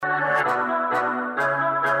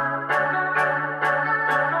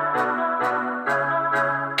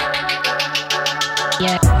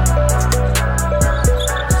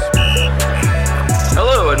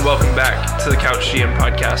to the Couch GM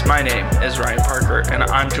podcast. My name is Ryan Parker, and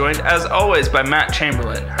I'm joined, as always, by Matt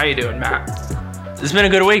Chamberlain. How you doing, Matt? It's been a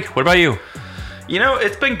good week. What about you? You know,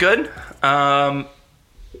 it's been good. My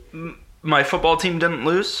football team didn't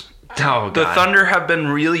lose. Oh, God. The Thunder have been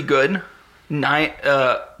really good. 9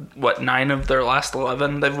 of their last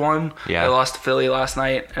 11 they've won. Yeah. They lost to Philly last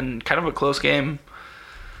night, and kind of a close game.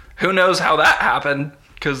 Who knows how that happened,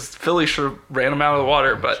 because Philly should have ran them out of the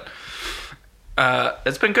water, but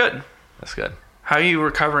it's been good. That's good. How are you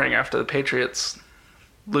recovering after the Patriots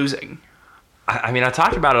losing? I mean, I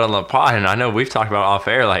talked about it on the pod, and I know we've talked about it off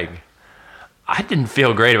air. Like, I didn't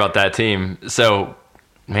feel great about that team. So,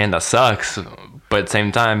 man, that sucks. But at the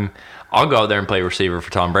same time, I'll go out there and play receiver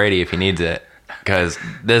for Tom Brady if he needs it, because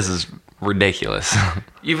this is ridiculous.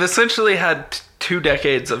 You've essentially had 2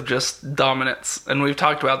 decades of just dominance, and we've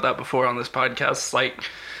talked about that before on this podcast. Like,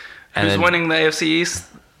 who's winning the AFC East?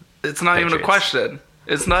 It's not even a question.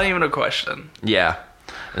 It's not even a question. Yeah.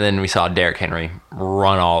 And then we saw Derrick Henry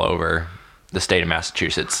run all over the state of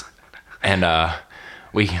Massachusetts, and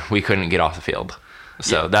we couldn't get off the field.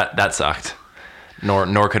 So that sucked.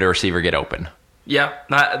 Nor could a receiver get open. Yeah,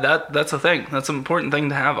 that's a thing. That's an important thing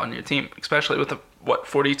to have on your team, especially with a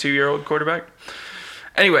 42-year-old quarterback.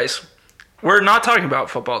 Anyways, we're not talking about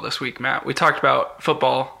football this week, Matt. We talked about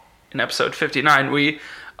football in episode 59. We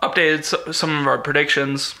updated some of our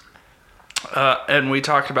predictions, and we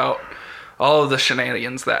talked about all of the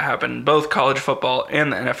shenanigans that happened, both college football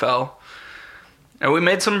and the NFL. And we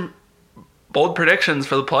made some bold predictions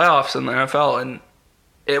for the playoffs in the NFL, and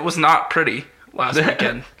it was not pretty last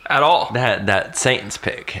weekend at all. That Saints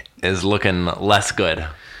pick is looking less good,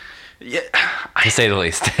 Yeah, to say the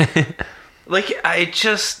least.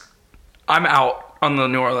 I'm out on the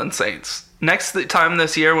New Orleans Saints. Next time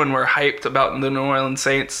this year when we're hyped about the New Orleans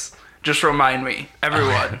Saints, just remind me,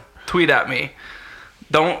 everyone, tweet at me.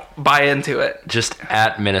 Don't buy into it. Just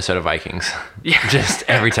at Minnesota Vikings. Yeah. Just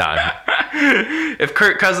every time. If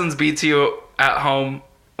Kirk Cousins beats you at home,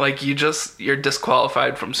 like, you're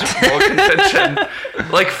disqualified from Super Bowl contention,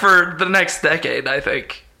 like, for the next decade, I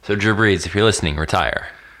think. So Drew Brees, if you're listening, retire.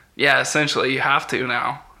 Yeah, essentially, you have to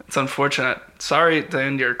now. It's unfortunate. Sorry to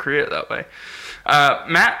end your career that way.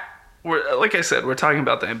 Matt, like I said, we're talking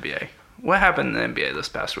about the NBA. What happened in the NBA this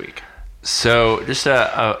past week? So just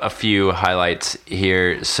a few highlights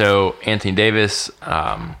here. So Anthony Davis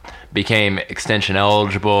became extension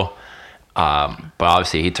eligible, but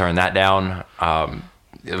obviously he turned that down.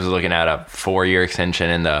 It was looking at a 4-year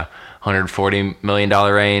extension in the $140 million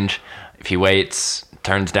range. If he waits,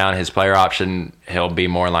 turns down his player option, he'll be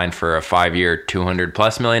more in line for a 5-year,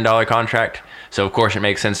 $200+ million contract. So, of course, it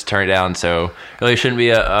makes sense to turn it down. So, really shouldn't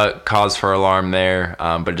be a cause for alarm there.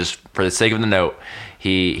 But just for the sake of the note,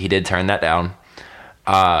 he did turn that down.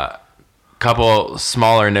 Couple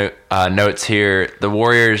smaller notes here. The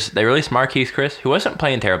Warriors, they released Marquise Chris, who wasn't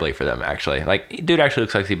playing terribly for them, actually. Like, dude actually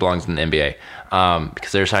looks like he belongs in the NBA.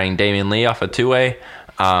 Because they're signing Damian Lee off a 2-way.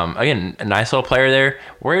 Again, a nice little player there.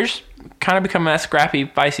 Warriors kind of become a scrappy,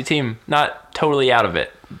 feisty team. Not totally out of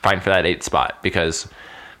it, fighting for that 8th spot, because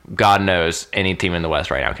God knows any team in the West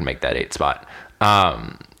right now can make that 8th spot.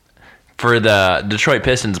 For the Detroit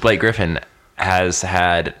Pistons, Blake Griffin has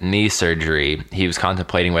had knee surgery. He was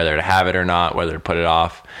contemplating whether to have it or not, whether to put it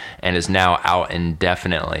off, and is now out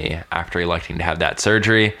indefinitely after electing to have that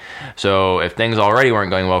surgery. So if things already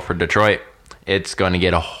weren't going well for Detroit, it's going to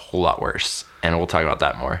get a whole lot worse, and we'll talk about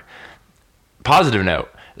that more. Positive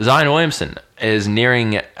note, Zion Williamson is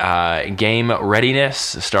nearing game readiness,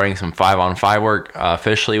 starting some 5-on-5 work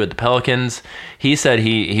officially with the Pelicans. He said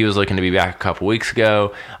he was looking to be back a couple weeks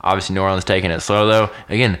ago. Obviously, New Orleans taking it slow, though.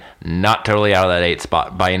 Again, not totally out of that 8th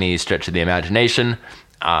spot by any stretch of the imagination.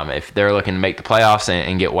 If they're looking to make the playoffs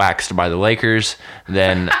and get waxed by the Lakers,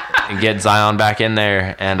 then get Zion back in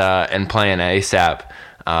there and playing ASAP.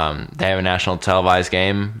 They have a national televised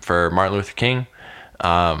game for Martin Luther King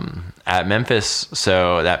at Memphis,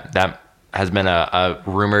 so that has been a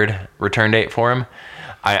rumored return date for him.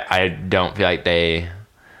 I don't feel like they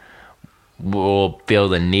will feel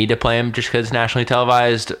the need to play him just because it's nationally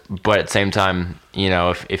televised, but at the same time, you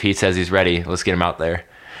know, if he says he's ready, let's get him out there.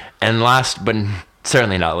 And last but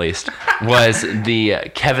certainly not least was the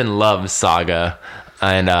Kevin Love saga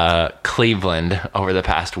in Cleveland over the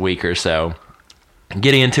past week or so.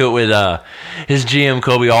 Getting into it with his GM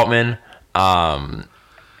Kobe Altman,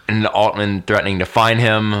 and Altman threatening to fine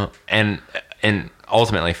him, and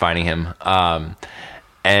ultimately fining him.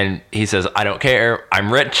 And he says, "I don't care.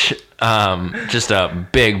 I'm rich." Just a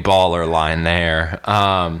big baller line there.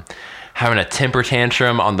 Having a temper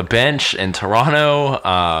tantrum on the bench in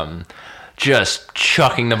Toronto. just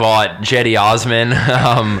chucking the ball at Jetty Osman.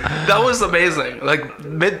 That was amazing. Like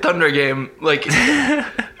mid Thunder game, like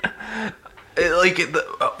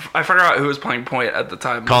I forgot who was playing point at the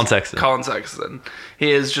time. Colin Sexton. Colin Sexton.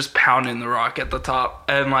 He is just pounding the rock at the top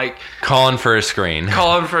and like calling for a screen.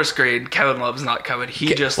 Kevin Love's not coming.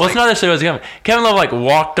 He just it's not necessarily what's coming. Kevin Love like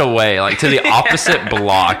walked away like to the opposite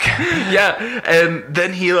block. Yeah, and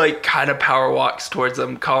then he like kind of power walks towards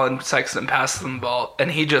him. Colin Sexton passes him the ball,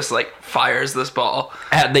 and he just like fires this ball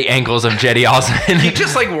at the ankles of Jetty Osman. He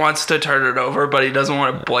just like wants to turn it over, but he doesn't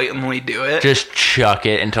want to blatantly do it. Just chuck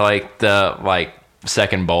it into like the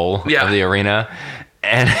second bowl of the arena.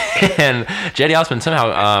 And Jetty Osman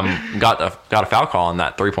somehow got a foul call on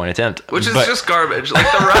that 3-point attempt, which is just garbage.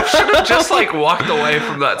 Like the ref should have just like walked away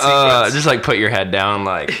from that sequence. Just like put your head down,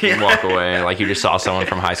 like walk away, like you just saw someone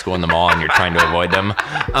from high school in the mall and you're trying to avoid them.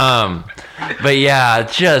 But yeah,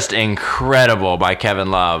 just incredible by Kevin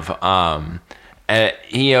Love.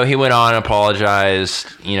 He went on, apologized,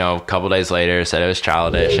 a couple days later, said it was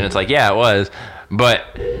childish, and it's like, yeah, it was. But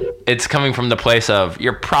it's coming from the place of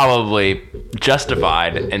you're probably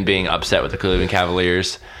justified in being upset with the Cleveland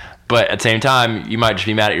Cavaliers. But at the same time, you might just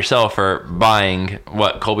be mad at yourself for buying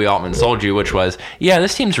what Colby Altman sold you, which was, yeah,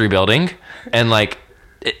 this team's rebuilding. And, we're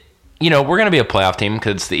going to be a playoff team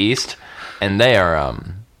because it's the East. And they are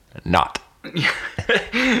not.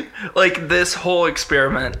 Like, this whole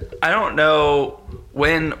experiment, I don't know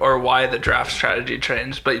when or why the draft strategy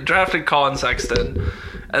changed, but you drafted Colin Sexton.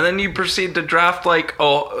 And then you proceed to draft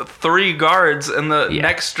 3 guards in the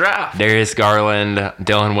next draft. Darius Garland,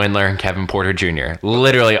 Dylan Windler, and Kevin Porter Jr.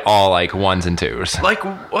 Literally all 1s and 2s. Like,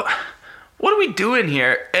 what are we doing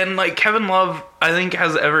here? And Kevin Love, I think,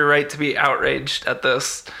 has every right to be outraged at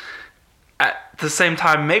this. At the same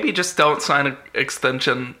time, maybe just don't sign an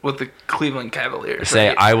extension with the Cleveland Cavaliers. Say,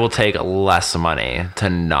 right? I will take less money to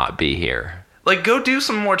not be here. Go do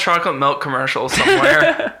some more chocolate milk commercials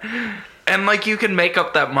somewhere. And, you can make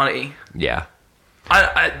up that money. Yeah.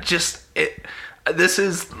 This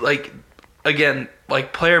is, again,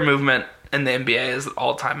 player movement in the NBA is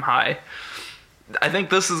all-time high. I think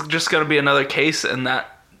this is just going to be another case in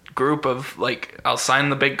that group of, I'll sign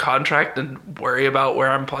the big contract and worry about where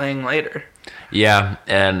I'm playing later. Yeah,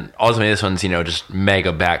 and ultimately this one's, just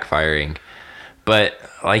mega backfiring. But,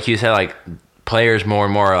 like you said, players more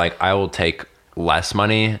and more are I will take less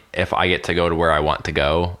money if I get to go to where I want to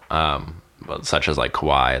go, such as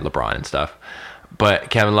Kawhi, LeBron, and stuff. But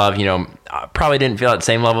Kevin Love, probably didn't feel that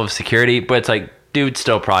same level of security, but it's dude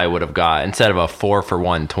still probably would have got, instead of a 4 for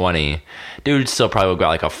 120, dude still probably would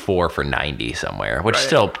have got a 4 for 90 somewhere, which is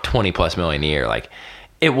still 20 plus million a year.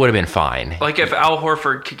 It would have been fine. If Al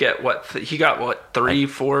Horford could get he got 3,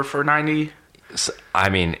 4 for 90? I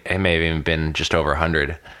mean, it may have even been just over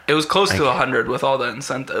 100. It was close to 100 with all the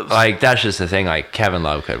incentives. That's just the thing. Kevin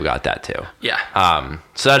Love could have got that too. Yeah.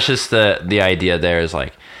 So that's just the idea there is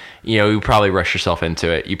you probably rush yourself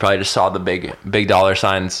into it. You probably just saw the big dollar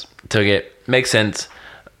signs, took it. Makes sense.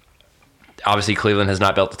 Obviously, Cleveland has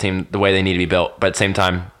not built the team the way they need to be built, but at the same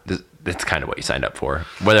time, that's kind of what you signed up for.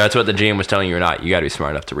 Whether that's what the GM was telling you or not, you got to be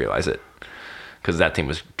smart enough to realize it, because that team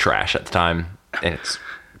was trash at the time, and it's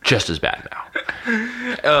just as bad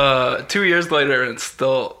now. 2 years later, it's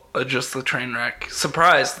still just a train wreck.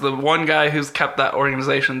 Surprise! The one guy who's kept that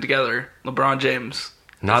organization together, LeBron James, is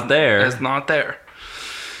not there.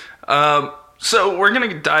 So we're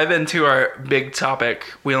gonna dive into our big topic.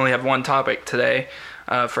 We only have one topic today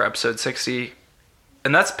for episode 60,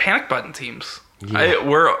 and that's panic button teams. Yeah.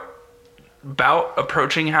 We're about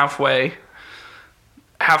approaching halfway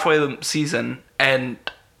the season, and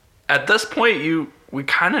at this point, we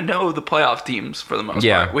kind of know the playoff teams for the most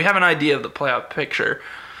part. We have an idea of the playoff picture.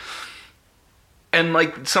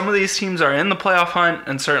 And, some of these teams are in the playoff hunt,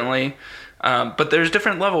 and certainly, but there's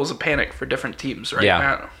different levels of panic for different teams right now.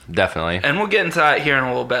 Yeah, definitely. And we'll get into that here in a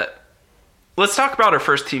little bit. Let's talk about our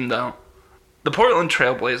first team, though. The Portland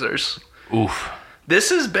Trail Blazers. Oof. This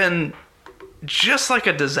has been just like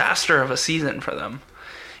a disaster of a season for them.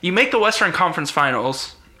 You make the Western Conference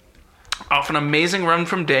Finals off an amazing run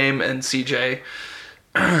from Dame and CJ,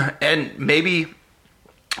 and maybe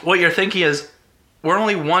what you're thinking is, we're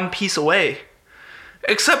only one piece away.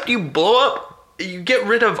 Except you you get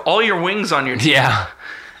rid of all your wings on your team. Yeah.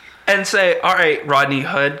 And say, all right, Rodney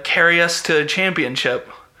Hood, carry us to a championship.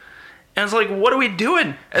 And it's what are we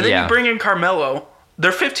doing? And then you bring in Carmelo.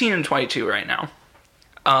 They're 15 and 22 right now.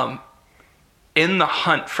 In the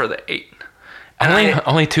hunt for the 8. And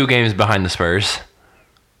only 2 games behind the Spurs.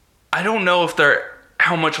 I don't know if they're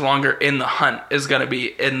how much longer in the hunt is going to be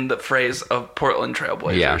in the phrase of Portland Trail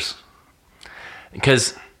Blazers. Yeah.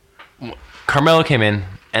 Because Carmelo came in,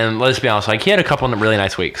 And let's be honest, like he had a couple of really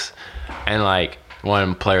nice weeks, and like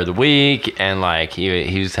won Player of the Week, and like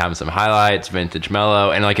he was having some highlights, vintage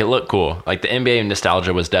Melo, and like it looked cool. Like the NBA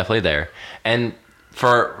nostalgia was definitely there, and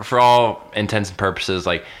for all intents and purposes,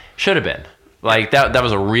 like should have been like that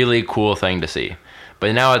was a really cool thing to see.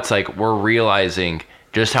 But now it's like we're realizing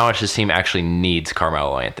just how much this team actually needs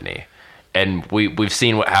Carmelo Anthony, and we've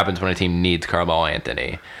seen what happens when a team needs Carmelo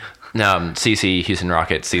Anthony. CC Houston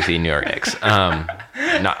Rockets, CC New York Knicks.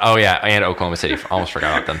 And Oklahoma City. Almost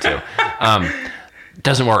forgot about them too.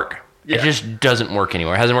 Doesn't work. Yeah. It just doesn't work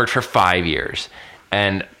anymore. It hasn't worked for 5 years.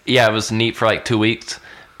 And yeah, it was neat for like 2 weeks,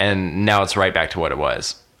 and now it's right back to what it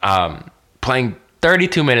was. Playing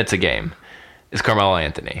 32 minutes a game is Carmelo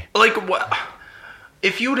Anthony. Like what?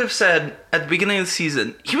 If you would have said at the beginning of the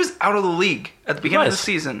season, he was out of the league at the beginning of the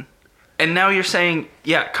season. And now you're saying,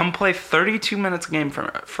 yeah, come play 32 minutes a game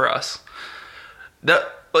for us. That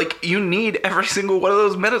like you need every single one of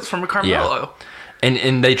those minutes from Carmelo. Yeah.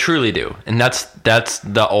 And they truly do. And that's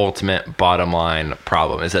the ultimate bottom line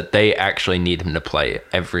problem, is that they actually need him to play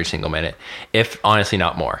every single minute, if honestly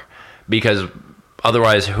not more. Because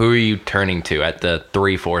otherwise, who are you turning to at the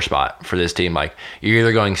 3-4 spot for this team? Like you're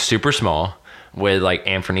either going super small with like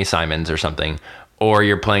Anthony Simons or something, or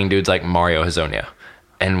you're playing dudes like Mario Hezonja.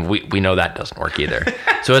 And we know that doesn't work either.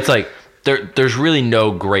 So it's like there's really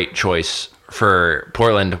no great choice for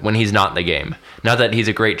Portland when he's not in the game. Not that he's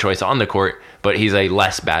a great choice on the court, but he's a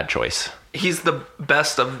less bad choice. He's the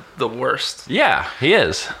best of the worst. Yeah, he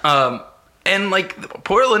is. And like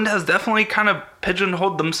Portland has definitely kind of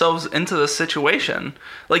pigeonholed themselves into this situation.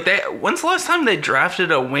 Like when's the last time they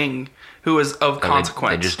drafted a wing who is of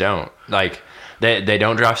consequence? They just don't. Like they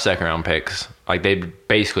don't draft second round picks. Like they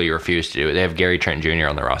basically refuse to do it. They have Gary Trent Jr.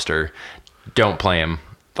 on the roster. Don't play him.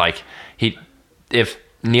 Like if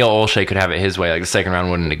Neil Olshey could have it his way, like the second round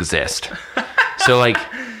wouldn't exist. So like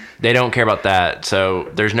they don't care about that. So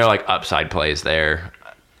there's no like upside plays there.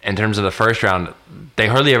 In terms of the first round, they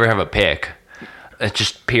hardly ever have a pick. It's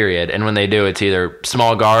just period. And when they do, it's either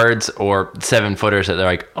small guards or 7-footers that they're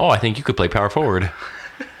like, oh, I think you could play power forward.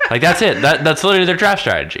 Like that's it. That's literally their draft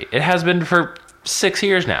strategy. It has been for 6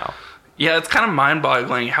 years now. Yeah, it's kind of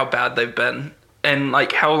mind-boggling how bad they've been, and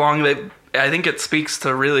like how long I think it speaks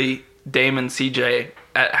to really Dame and CJ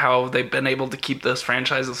at how they've been able to keep this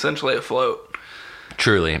franchise essentially afloat.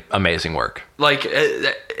 Truly amazing work. Like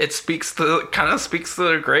it speaks to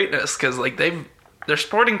their greatness, because like their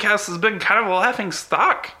sporting cast has been kind of a laughing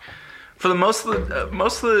stock for the most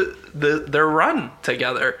of their run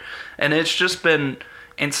together, and it's just been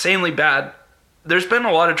insanely bad. There's been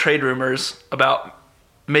a lot of trade rumors about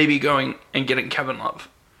maybe going and getting Kevin Love,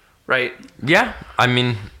 right? Yeah, I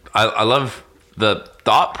mean, I love the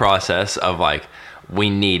thought process of like, we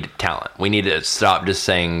need talent. We need to stop just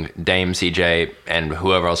saying Dame, CJ, and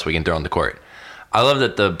whoever else we can throw on the court. I love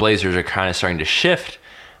that the Blazers are kind of starting to shift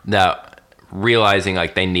that, realizing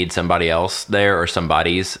like they need somebody else there or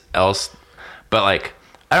somebody's else. But like,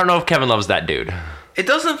 I don't know if Kevin Love's that dude. It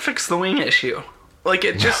doesn't fix the wing issue. Like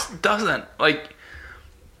it just doesn't. Like,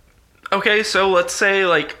 okay, so let's say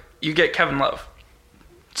like you get Kevin Love.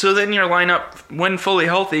 So then your lineup, when fully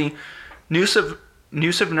healthy, Nusif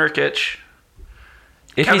Nurkic.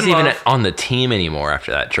 If Kevin he's even Love, on the team anymore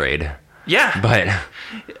after that trade. Yeah. But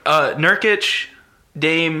Nurkic,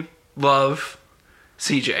 Dame, Love,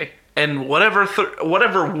 CJ, and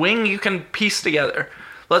whatever wing you can piece together.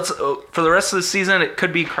 Let's for the rest of the season, it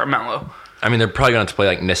could be Carmelo. I mean, they're probably going to play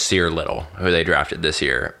like Nasir Little, who they drafted this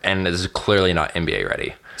year, and is clearly not NBA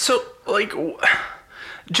ready. So, like,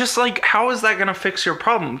 just like, how is that going to fix your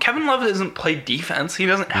problem? Kevin Love doesn't play defense. He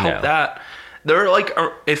doesn't help that. They're like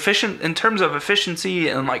efficient in terms of efficiency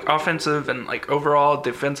and like offensive and like overall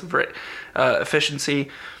defensive efficiency.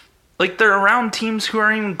 Like they're around teams who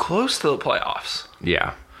aren't even close to the playoffs.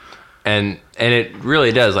 Yeah, and it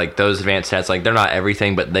really does, like those advanced stats. Like they're not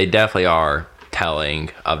everything, but they definitely are telling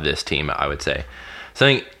of this team, I would say.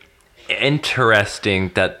 Something interesting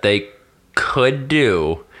that they could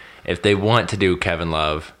do if they want to do Kevin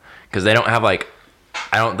Love, because they don't have like,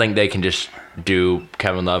 I don't think they can just do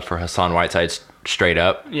Kevin Love for Hassan Whiteside straight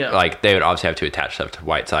up. Yeah. Like they would obviously have to attach stuff to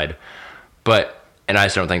Whiteside, and I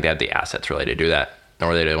just don't think they have the assets really to do that,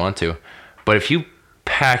 nor they want to. But if you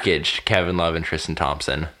packaged Kevin Love and Tristan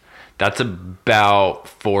Thompson, that's about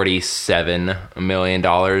 $47 million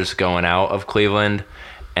going out of Cleveland.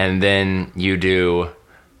 And then you do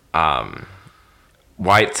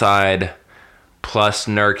Whiteside plus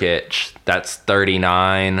Nurkic, that's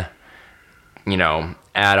 39.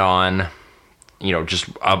 Add on, just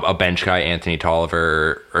a bench guy, Anthony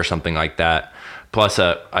Tolliver or something like that. Plus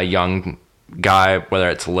a young guy, whether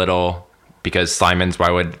it's Little because Simons,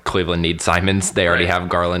 why would Cleveland need Simons? They already have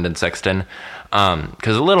Garland and Sexton.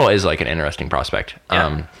 Because Little is like an interesting prospect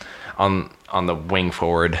on the wing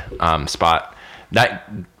forward spot.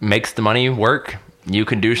 That makes the money work. You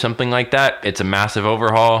can do something like that. It's a massive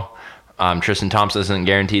overhaul. Tristan Thompson isn't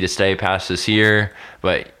guaranteed to stay past this year,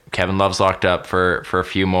 but Kevin Love's locked up for a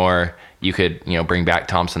few more. You could, bring back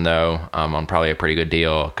Thompson though, on probably a pretty good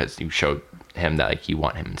deal because you showed him that like you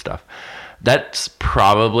want him and stuff. That's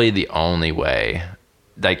probably the only way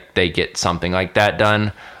like they get something like that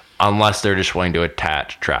done, unless they're just willing to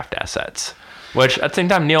attach draft assets. Which at the same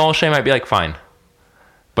time, Neil Olshey might be like fine,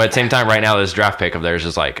 but at the same time, right now this draft pick of theirs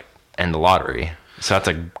is like in the lottery, so that's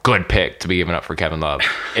a good pick to be given up for Kevin Love,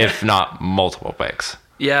 if not multiple picks.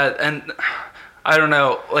 Yeah, and I don't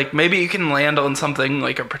know, like maybe you can land on something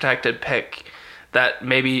like a protected pick that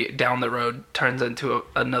maybe down the road turns into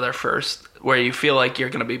another first, where you feel like you're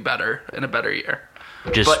going to be better in a better year.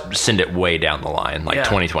 Just send it way down the line, like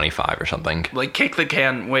 2025 or something. Like kick the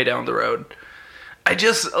can way down the road. I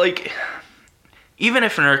just like, even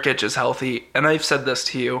if Nurkic is healthy, and I've said this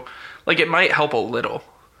to you, like it might help a little,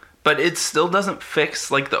 but it still doesn't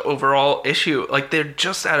fix like the overall issue. Like they're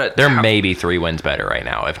just at a they're maybe 3 wins better right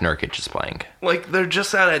now if Nurkic is playing. Like they're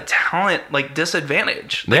just at a talent like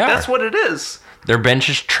disadvantage. Like that's what it is. Their bench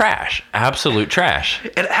is trash, absolute trash.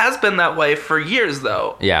 It has been that way for years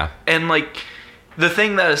though. Yeah, and like the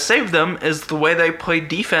thing that has saved them is the way they play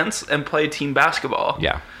defense and play team basketball.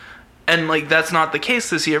 Yeah. And, like, that's not the case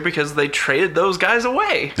this year because they traded those guys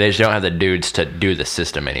away. They just don't have the dudes to do the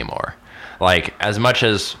system anymore. Like, as much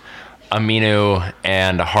as Aminu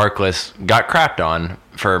and Harkless got crapped on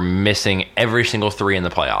for missing every single 3 in the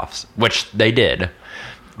playoffs, which they did,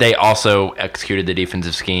 they also executed the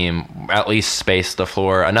defensive scheme, at least spaced the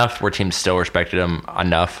floor enough where teams still respected them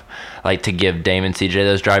enough, like, to give Dame and CJ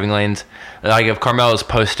those driving lanes. Like, if Carmelo's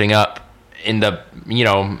posting up in the,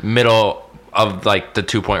 middle of like the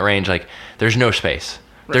 2-point range, like there's no space.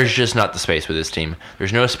 Right. There's just not the space with this team.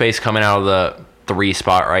 There's no space coming out of the 3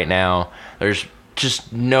 spot right now. There's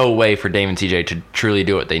just no way for Dame and CJ to truly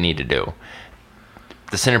do what they need to do.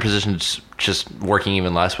 The center position's just working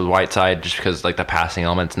even less with Whiteside just because like the passing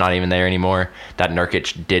element's not even there anymore. That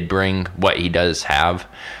Nurkic did bring what he does have.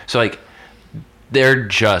 So like they're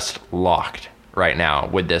just locked right now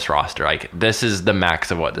with this roster. Like this is the max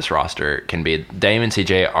of what this roster can be. Dame and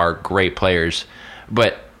CJ are great players,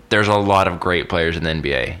 but there's a lot of great players in the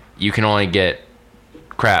NBA. You can only get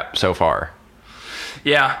crap so far.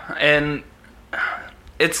 Yeah, and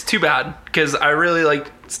it's too bad because I really like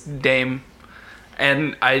Dame,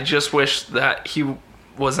 and I just wish that he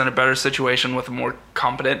was in a better situation with a more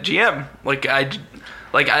competent GM.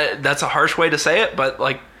 That's a harsh way to say it, but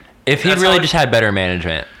like, if he really just had better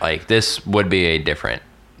management, like this would be a different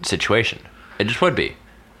situation. It just would be.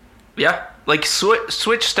 Yeah, like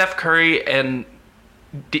switch Steph Curry and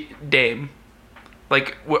Dame.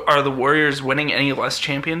 Like, are the Warriors winning any less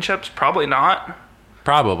championships? Probably not.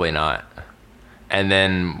 Probably not. And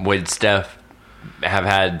then would Steph have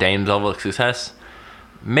had Dame's level of success?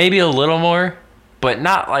 Maybe a little more, but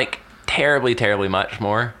not like terribly, terribly much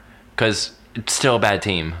more, because it's still a bad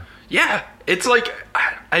team. Yeah, it's like,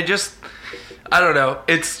 I don't know.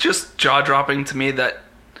 It's just jaw-dropping to me that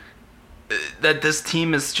this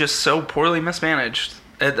team is just so poorly mismanaged.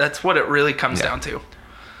 That's what it really comes down to.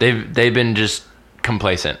 They've been just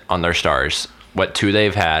complacent on their stars, what 2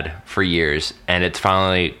 they've had for years, and it's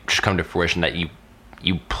finally just come to fruition that you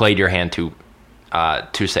played your hand too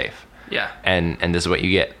safe. Yeah. And this is what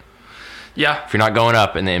you get. Yeah. If you're not going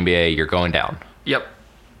up in the NBA, you're going down. Yep.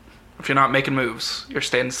 If you're not making moves, you're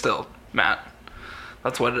standing still, Matt.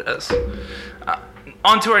 That's what it is.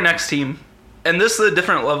 On to our next team. And this is a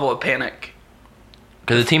different level of panic.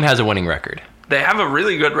 Because the team has a winning record. They have a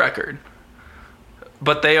really good record.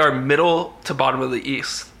 But they are middle to bottom of the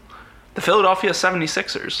East. The Philadelphia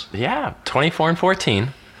 76ers. Yeah, 24-14,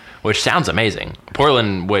 which sounds amazing.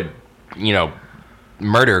 Portland would,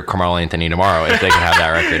 murder Carmelo Anthony tomorrow if they could have that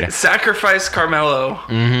record. Sacrifice Carmelo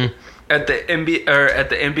at the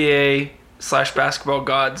NBA/basketball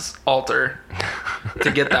gods altar to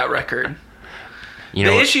get that record.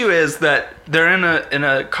 The issue is that they're in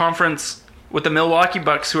a conference with the Milwaukee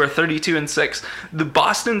Bucks, who are 32-6, the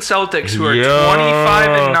Boston Celtics, who are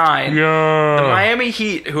 25-9, the Miami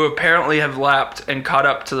Heat, who apparently have lapped and caught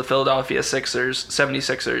up to the Philadelphia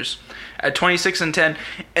 76ers at 26-10,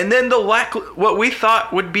 and then what we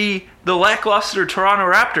thought would be the lackluster Toronto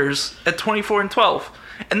Raptors at 24-12,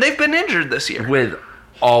 and they've been injured this year with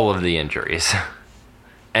all of the injuries,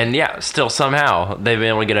 and still somehow they've been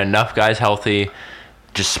able to get enough guys healthy,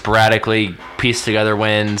 just sporadically piece together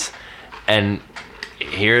wins. And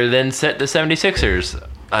here then sit the 76ers.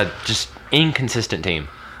 Just inconsistent team.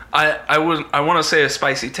 I want to say a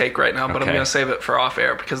spicy take right now, but I'm Okay. going to save it for off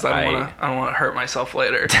air because I don't want to hurt myself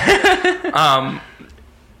later.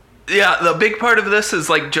 Yeah, the big part of this is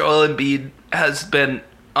like Joel Embiid has been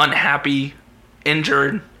unhappy,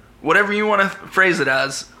 injured, whatever you want to phrase it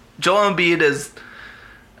as. Joel Embiid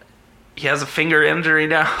he has a finger injury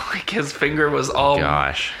now. Like his finger was all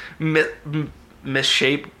Gosh.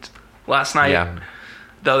 misshaped last night,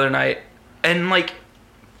 the other night, and like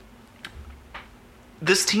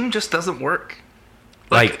this team just doesn't work.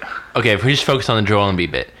 Like, okay, if we just focus on the Joel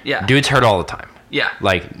Embiid bit, Yeah. dude's hurt all the time. Yeah,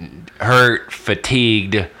 Like, hurt,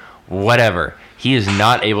 fatigued, whatever. He is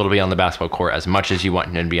not able to be on the basketball court as much as you want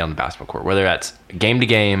him to be on the basketball court. Whether that's game to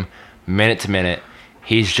game, minute to minute,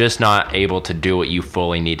 he's just not able to do what you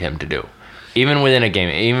fully need him to do. Even within a game,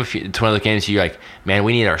 even if it's one of those games you're like, man,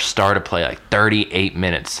 we need our star to play like 38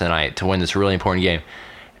 minutes tonight to win this really important game.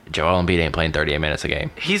 Joel Embiid ain't playing 38 minutes a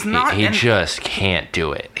game. He's not He in- just can't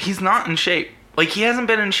do it. he's not in shape. Like he hasn't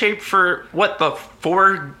been in shape for the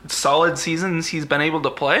 4 solid seasons he's been able to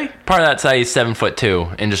play. Part of that's why he's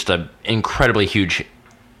 7'2" and just an incredibly huge,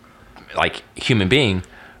 like, human being.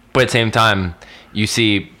 But at the same time, you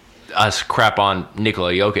see us crap on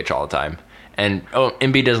Nikola Jokic all the time, and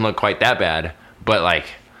Embiid doesn't look quite that bad, but like,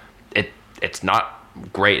 it's not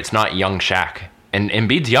great. It's not young Shaq, and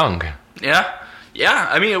Embiid's young. Yeah.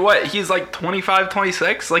 I mean, what? He's like 25,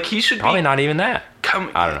 26. Like he should Probably be not even that.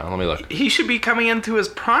 I don't know. Let me look. He should be coming into his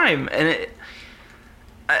prime, and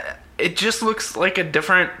it just looks like a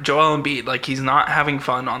different Joel Embiid. Like he's not having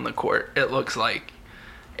fun on the court. It looks like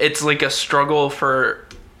it's like a struggle for.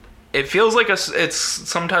 It feels like it's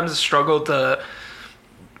sometimes a struggle to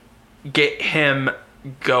get him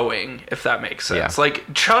going, if that makes sense. Yeah.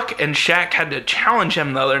 Like Chuck and Shaq had to challenge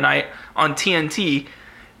him the other night on TNT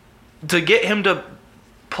to get him to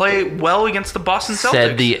play well against the Boston Celtics.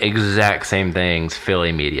 Said the exact same things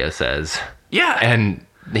Philly media says. Yeah. And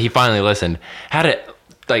he finally listened. Had it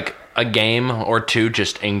like a game or two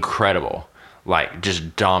just incredible. Like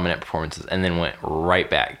just dominant performances, and then went right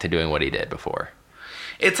back to doing what he did before.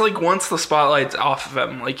 It's like once the spotlight's off of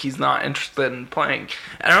him, like he's not interested in playing.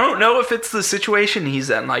 And I don't know if it's the situation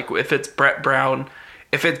he's in, like if it's Brett Brown,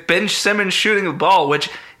 if it's Ben Simmons shooting the ball,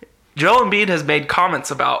 which Joel Embiid has made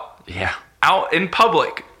comments about Yeah. out in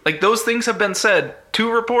public. Like those things have been said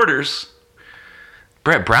to reporters.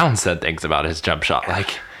 Brett Brown said things about his jump shot.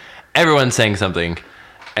 Like, everyone's saying something,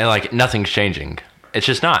 and like nothing's changing. It's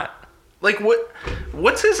just not. Like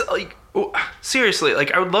what's his like? Seriously,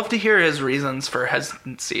 like I would love to hear his reasons for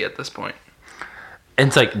hesitancy at this point.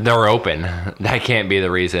 It's like they're open. That can't be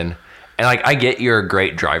the reason. And like I get you're a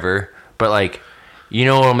great driver, but like you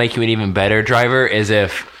know what'll make you an even better driver is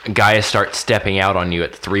if guys start stepping out on you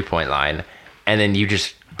at the 3-point line, and then you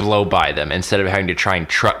just blow by them instead of having to try and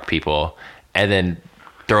truck people and then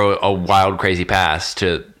throw a wild crazy pass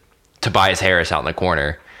to Tobias Harris out in the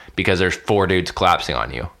corner because there's 4 dudes collapsing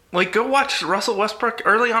on you. Like, go watch Russell Westbrook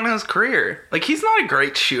early on in his career. Like, he's not a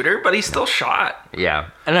great shooter, but he still shot. Yeah,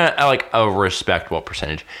 and I like a respectable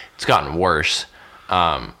percentage. It's gotten worse,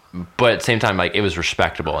 but at the same time, like it was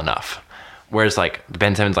respectable enough. Whereas like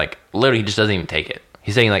Ben Simmons, like literally, he just doesn't even take it.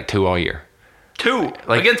 He's taking like 2 all year. 2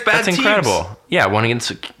 Like against bad that's teams. incredible. Yeah, 1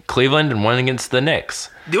 against Cleveland and 1 against the Knicks.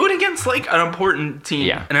 Do it against like an important team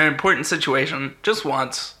Yeah. in an important situation just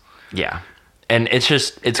once. Yeah, and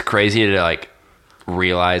it's crazy to like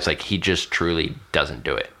realize like he just truly doesn't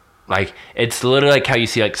do it. Like it's literally like how you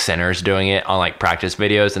see like centers doing it on like practice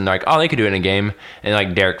videos, and they're like, oh, they could do it in a game, and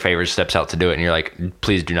like Derek Favors steps out to do it, and you're like,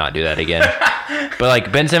 please do not do that again. But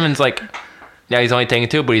like Ben Simmons, like yeah, he's only taking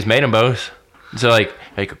 2, but he's made them both. So like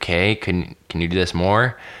okay, can you do this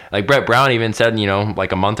more? Like Brett Brown even said, you know,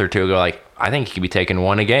 like a month or 2 ago, like I think he could be taking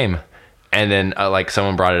 1 a game, and then like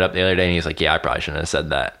someone brought it up the other day, and he's like, yeah, I probably shouldn't have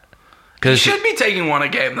said that. You should be taking 1 a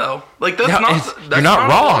game though. Like that's No, not. That's you're not a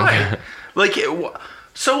wrong. lie. Like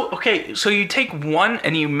so you take 1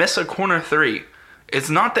 and you miss a corner 3. It's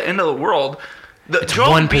not the end of the world. It's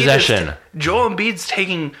one possession. Joel Embiid's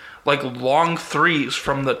taking like long 3s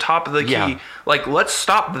from the top of the key. Yeah. Like let's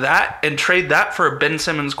stop that and trade that for a Ben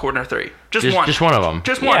Simmons corner 3. Just one. Just one of them.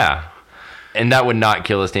 Just one. Yeah. And that would not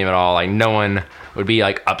kill his team at all. Like no one would be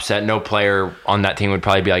like upset. No player on that team would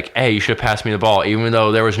probably be like, hey, you should have passed me the ball, even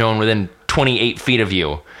though there was no one within 28 feet of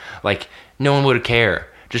you. Like no one would care.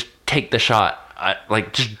 Just take the shot.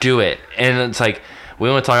 Like just do it. And it's like we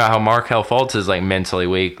want to talk about how Markelle Fultz is like mentally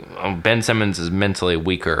weak. Ben Simmons is mentally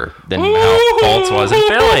weaker than how Fultz was in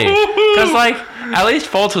Philly. Because like at least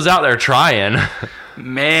Fultz was out there trying.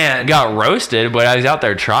 Man, Got roasted, but I was out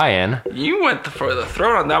there trying. you went for the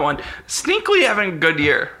throat on that one. Sneakily having a good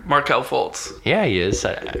year, Markelle Fultz. Yeah, he is.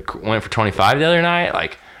 I went for 25 the other night.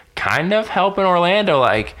 Like, kind of helping Orlando,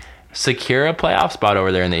 like, secure a playoff spot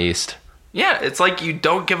over there in the East. Yeah, it's like you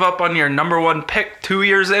don't give up on your number one pick 2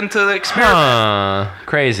 years into the experiment.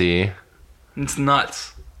 Crazy. It's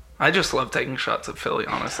nuts. I just love taking shots at Philly,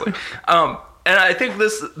 honestly. And I think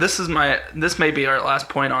this may be our last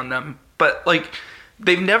point on them, but like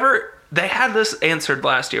they had this answered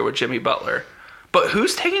last year with Jimmy Butler, but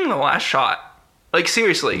who's taking the last shot? Like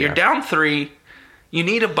seriously, you're down 3, you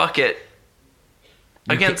need a bucket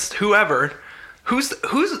against whoever. Who's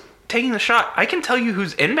taking the shot? I can tell you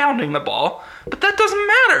who's inbounding the ball, but that doesn't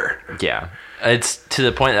matter. Yeah. It's to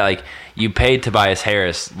the point that, like, you paid Tobias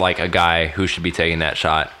Harris like a guy who should be taking that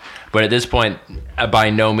shot. But at this point, by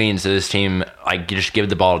no means does this team, like, you just give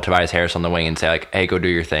the ball to Tobias Harris on the wing and say, like, hey, go do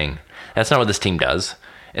your thing. That's not what this team does.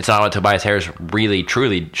 It's not what Tobias Harris really,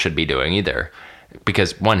 truly should be doing either.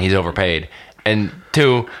 Because, 1, he's overpaid. And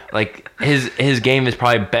 2, like, his game is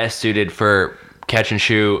probably best suited for catch and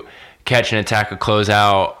shoot, catch and attack a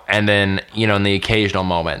closeout, and then, in the occasional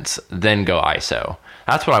moments, then go ISO.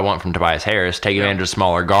 That's what I want from Tobias Harris. Take advantage of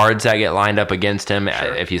smaller guards that get lined up against him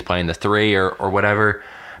if he's playing the 3 or whatever.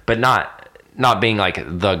 But not being like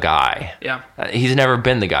the guy. Yeah. He's never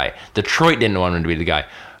been the guy. Detroit didn't want him to be the guy.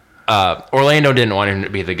 Orlando didn't want him to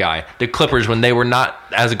be the guy. The Clippers, when they were not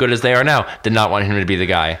as good as they are now, did not want him to be the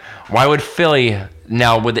guy. Why would Philly,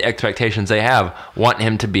 now with the expectations they have, want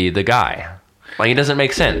him to be the guy? Like, it doesn't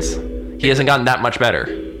make sense. He hasn't gotten that much better.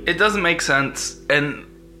 It doesn't make sense. And,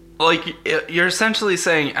 like, you're essentially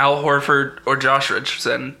saying Al Horford or Josh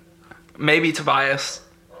Richardson, maybe Tobias,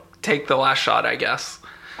 take the last shot, I guess.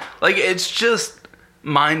 Like, it's just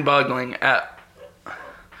mind-boggling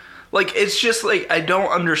it's just, like, I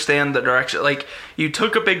don't understand the direction. Like, you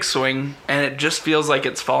took a big swing, and it just feels like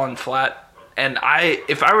it's fallen flat. And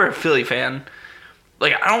if I were a Philly fan,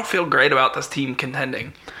 like, I don't feel great about this team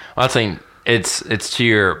contending. Well, I'm saying it's to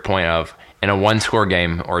your point of, in a 1-score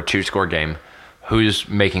game or a 2-score game, who's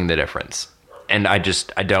making the difference? And I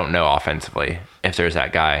don't know offensively if there's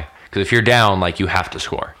that guy. Because if you're down, like, you have to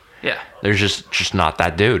score. Yeah. There's just not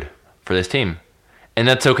that dude for this team. And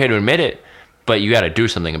that's okay to admit it, but you got to do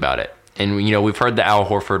something about it. And, we've heard the Al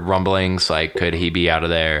Horford rumblings, like, could he be out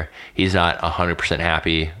of there? He's not 100%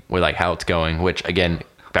 happy with, like, how it's going, which, again,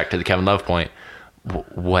 back to the Kevin Love point,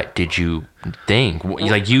 what did you think?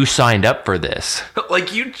 Like, you signed up for this.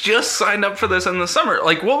 Like, you just signed up for this in the summer.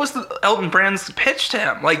 Like, what was Elton Brand's pitch to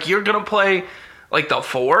him? Like, you're going to play, like, the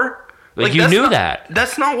 4? Like, you knew that.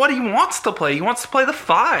 That's not what he wants to play. He wants to play the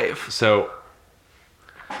 5. So,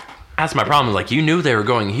 that's my problem. Like, you knew they were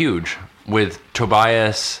going huge with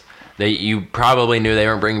Tobias. You probably knew they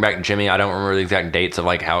weren't bringing back Jimmy. I don't remember the exact dates of,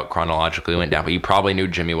 like, how it chronologically went down, but you probably knew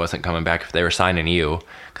Jimmy wasn't coming back if they were signing you,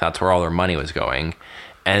 because that's where all their money was going.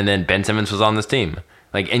 And then Ben Simmons was on this team.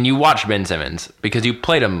 Like, and you watched Ben Simmons because you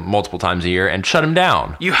played him multiple times a year and shut him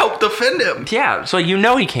down. You helped defend him. Yeah, so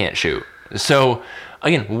he can't shoot. So,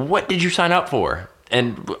 again, what did you sign up for?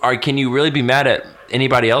 And can you really be mad at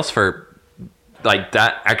anybody else for, like,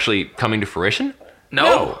 that actually coming to fruition?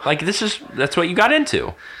 No. Like, that's what you got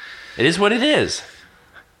into. It is what it is.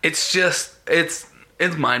 It's just, it's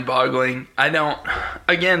mind-boggling. I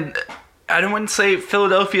wouldn't say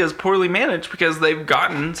Philadelphia is poorly managed because they've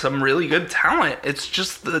gotten some really good talent. It's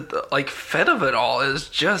just the fit of it all is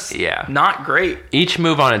just not great. Each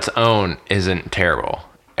move on its own isn't terrible.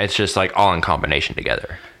 It's just, like, all in combination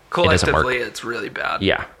together. Collectively, it's really bad.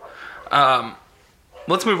 Yeah.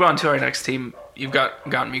 Let's move on to our next team. You've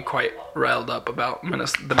gotten me quite riled up about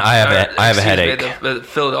Minnesota. I have a headache. The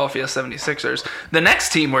Philadelphia 76ers. The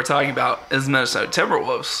next team we're talking about is Minnesota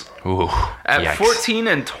Timberwolves. Ooh, at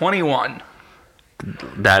yikes. 14-21.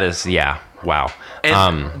 That is, wow.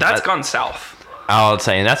 And that's gone south. I'll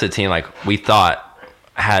say, and that's a team, like, we thought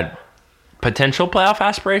had potential playoff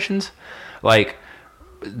aspirations. Like,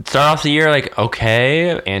 start off the year, like,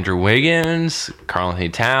 okay, Andrew Wiggins, Karl-Anthony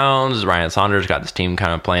Towns, Ryan Saunders got this team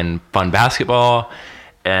kind of playing fun basketball.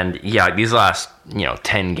 And, these last,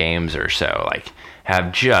 10 games or so, like,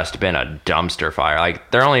 have just been a dumpster fire.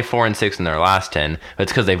 Like, they're only 4-6 in their last 10, but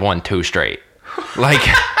it's because they've won 2 straight. Like,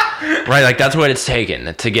 right, like, that's what it's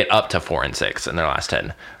taken to get up to 4-6 in their last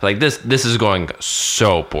 10. Like, this is going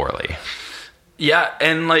so poorly. Yeah,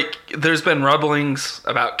 and, like, there's been rumblings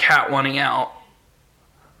about Cat wanting out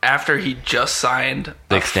after he just signed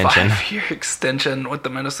the extension. 5-year extension with the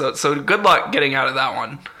Minnesota. So good luck getting out of that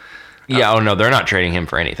one. Yeah, no, they're not trading him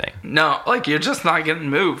for anything. No, like, you're just not getting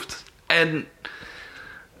moved. And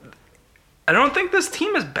I don't think this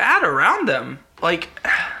team is bad around them. like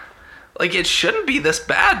it shouldn't be this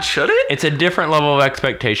bad, should it? It's a different level of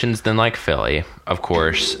expectations than like Philly, of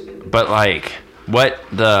course. But like what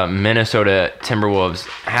the Minnesota Timberwolves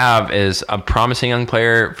have is a promising young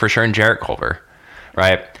player for sure in Jarrett Culver,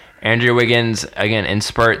 right? Andrew Wiggins, again, in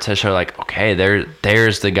spurts has shown like, okay,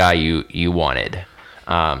 there's the guy you wanted.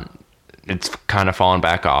 It's kind of fallen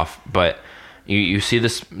back off, but you see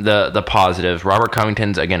this the positives. Robert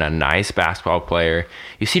Covington's, again, a nice basketball player.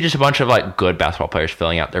 You see just a bunch of like good basketball players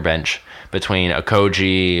filling out their bench between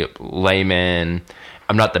Okogie, Layman.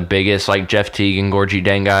 I'm not the biggest like Jeff Teague and Gorgie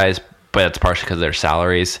Deng guys, but that's partially because of their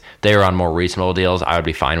salaries. They were on more reasonable deals. I would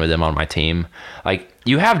be fine with them on my team. Like,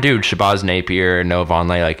 you have dudes, Shabazz Napier, Noah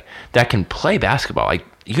Vonleh, like, that can play basketball. Like,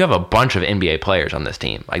 you have a bunch of NBA players on this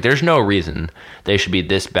team. Like, there's no reason they should be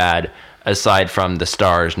this bad, aside from the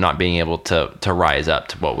stars not being able to rise up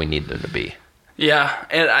to what we need them to be. Yeah,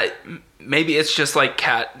 and maybe it's just like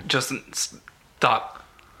Cat just stopped.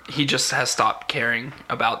 He just has stopped caring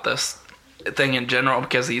about this thing in general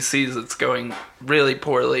because he sees it's going really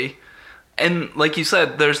poorly. And like you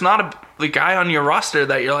said, there's not the guy on your roster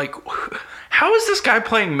that you're like, how is this guy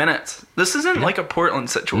playing minutes? This isn't like a Portland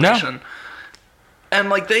situation. No. And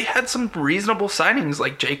like they had some reasonable signings,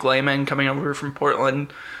 like Jake Layman coming over from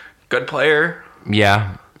Portland, good player.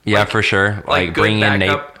 Yeah, like, for sure. Like bringing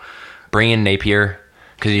in Napier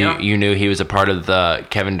because you knew he was a part of the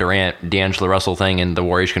Kevin Durant, D'Angelo Russell thing, and the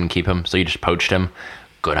Warriors couldn't keep him, so you just poached him.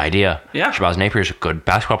 Good idea. Yeah, Shabazz Napier's a good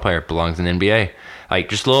basketball player, belongs in the NBA. Like,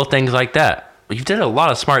 just little things like that. You did a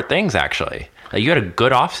lot of smart things, actually. Like, you had a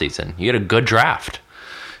good offseason. You had a good draft.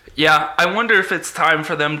 Yeah, I wonder if it's time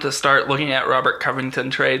for them to start looking at Robert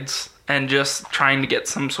Covington trades and just trying to get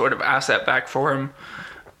some sort of asset back for him.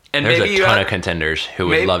 And there's a ton of contenders who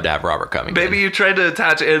would love to have Robert Covington. Maybe you tried to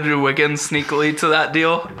attach Andrew Wiggins sneakily to that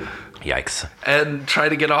deal. Yikes. And try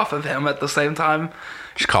to get off of him at the same time.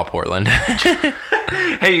 Just call Portland.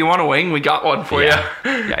 Hey, you want a wing? We got one for you.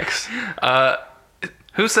 Yikes.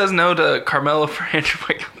 Who says no to Carmelo for Andrew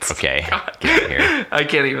Wiggins? Okay, get here. I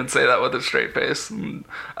can't even say that with a straight face.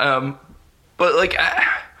 But like,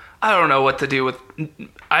 I don't know what to do with.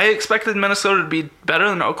 I expected Minnesota to be better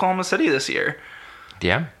than Oklahoma City this year.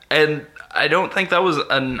 Yeah, and I don't think that was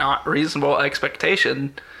a not reasonable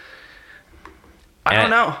expectation. I don't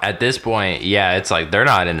know. At this point, yeah, it's like they're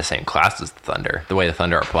not in the same class as the Thunder. The way the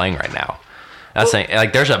Thunder are playing right now. That's saying,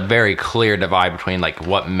 like, there's a very clear divide between like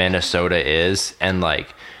what Minnesota is and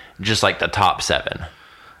like just like the top 7.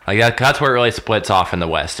 Like that's where it really splits off in the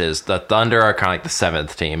West. Is the Thunder are kind of like the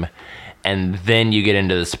 7th team, and then you get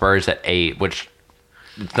into the Spurs at 8, which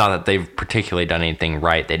it's not that they've particularly done anything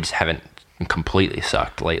right. They just haven't completely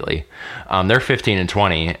sucked lately. They're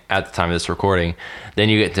 15-20 at the time of this recording. Then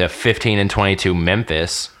you get to 15-22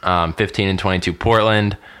 Memphis, 15-22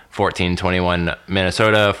 Portland, 14-21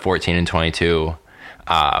 Minnesota, 14-22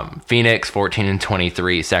 Phoenix,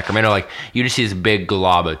 14-23 Sacramento. Like, you just see this big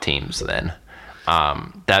glob of teams then.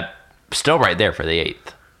 That still right there for the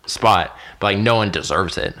 8th spot, but like no one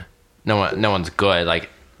deserves it. No one's good. Like,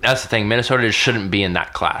 that's the thing. Minnesota just shouldn't be in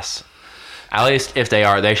that class. At least if they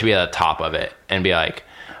are, they should be at the top of it and be like,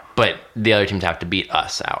 but the other teams have to beat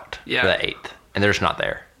us out for the 8th, and they're just not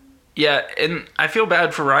there. Yeah, and I feel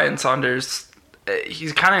bad for Ryan Saunders.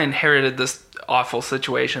 He's kind of inherited this awful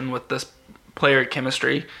situation with this player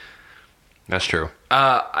chemistry. That's true.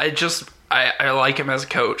 I like him as a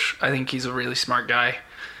coach. I think he's a really smart guy.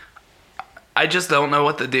 I just don't know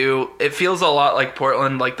what to do. It feels a lot like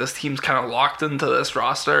Portland, like this team's kind of locked into this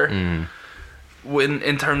roster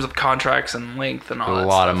in terms of contracts and length and all that. A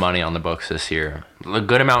lot of money on the books this year. A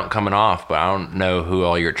good amount coming off, but I don't know who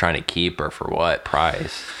all you're trying to keep or for what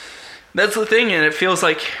price. That's the thing, and it feels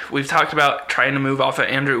like we've talked about trying to move off of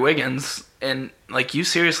Andrew Wiggins, and like you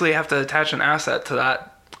seriously have to attach an asset to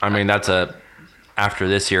that. I mean, after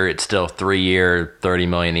this year, it's still 3-year, $30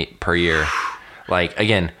 million per year. Like,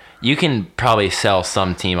 again, you can probably sell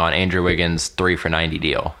some team on Andrew Wiggins 3 for $90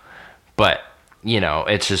 deal, but you know,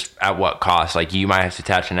 it's just at what cost. Like, you might have to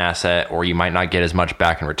attach an asset, or you might not get as much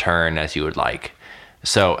back in return as you would like.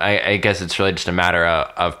 So I guess it's really just a matter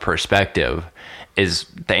of perspective. Is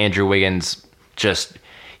the Andrew Wiggins just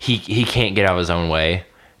he can't get out of his own way,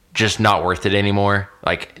 just not worth it anymore?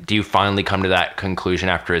 Like, do you finally come to that conclusion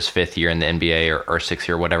after his 5th year in the NBA or 6th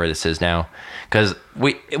year, whatever this is now? Because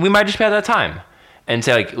we might just be at that time and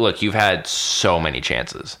say, like, look, you've had so many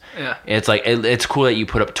chances. Yeah, it's like it's cool that you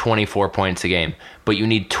put up 24 points a game, but you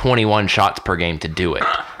need 21 shots per game to do it.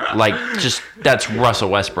 Like, just that's Russell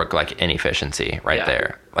Westbrook like inefficiency right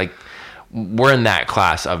there. Like, we're in that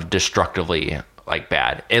class of destructively like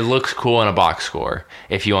bad. It looks cool in a box score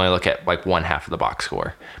if you only look at like one half of the box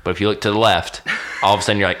score. But if you look to the left, all of a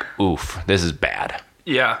sudden you're like, oof, this is bad.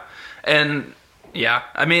 Yeah. And yeah,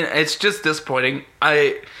 I mean, it's just disappointing.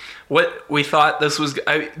 What we thought this was,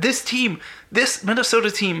 this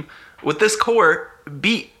Minnesota team with this core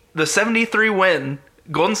beat the 73-win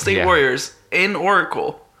Golden State Warriors in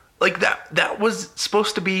Oracle. Like that was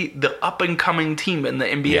supposed to be the up and coming team in the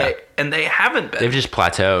NBA, and they haven't been. They've just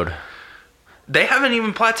plateaued. They haven't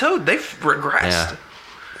even plateaued. They've regressed.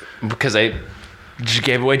 Yeah. Because they just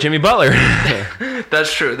gave away Jimmy Butler.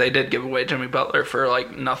 That's true. They did give away Jimmy Butler for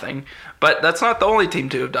like nothing. But that's not the only team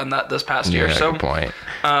to have done that this past year. So, good point.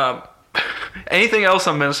 Anything else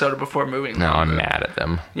on Minnesota before moving? No, I'm mad at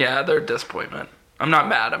them. Yeah, they're a disappointment. I'm not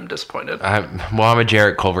mad. I'm disappointed. I'm a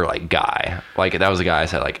Jarrett Culver like guy. Like that was a guy I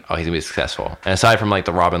said like, oh, he's gonna be successful. And aside from like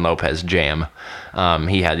the Robin Lopez jam,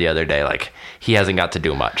 he had the other day, like he hasn't got to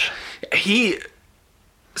do much. He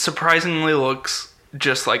surprisingly looks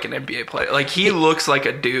just like an NBA player. Like he looks like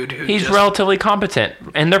a dude who he's relatively competent,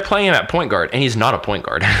 and they're playing him at point guard, and he's not a point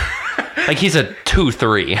guard. Like he's a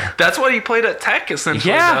 2-3. That's what he played at Tech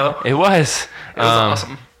essentially. Yeah, though. it was. It was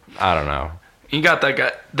awesome. I don't know. He got that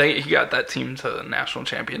guy. He got that team to the national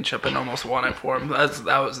championship and almost won it for him.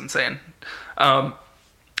 That was insane.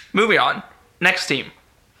 Moving on. Next team,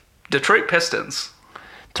 Detroit Pistons.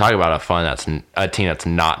 Talk about a team that's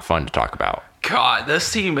not fun to talk about. God, this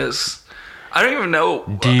team is. I don't even know.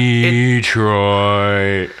 Detroit.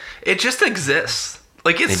 It just exists.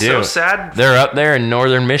 Like it's so sad. They're up there in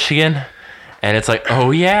northern Michigan, and it's like,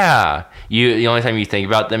 oh yeah. The only time you think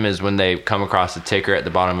about them is when they come across the ticker at the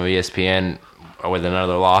bottom of ESPN with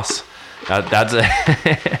another loss. That's a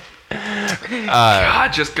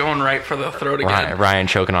God, just going right for the throat again. Ryan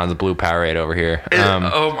choking on the blue Powerade over here.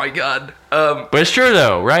 Oh my God. But it's true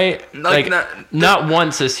though, right? Not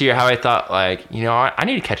once this year have I thought like, I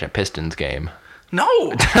need to catch a Pistons game.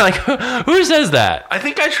 No. Like who says that? I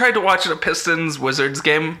think I tried to watch a Pistons Wizards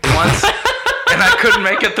game once. And I couldn't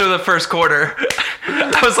make it through the first quarter.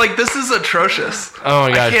 I was like, this is atrocious. Oh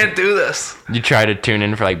my gosh. I can't do this. You tried to tune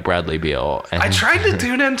in for like Bradley Beal. I tried to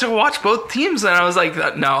tune in to watch both teams, and I was like,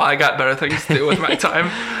 no, I got better things to do with my time.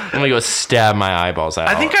 I'm going to go stab my eyeballs out.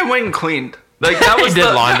 I think I went and cleaned. Like that was did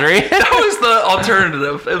laundry. That was the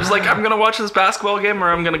alternative. It was like, I'm going to watch this basketball game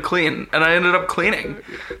or I'm going to clean. And I ended up cleaning.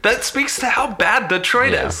 That speaks to how bad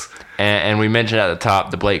Detroit is. And we mentioned at the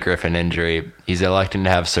top the Blake Griffin injury. He's electing to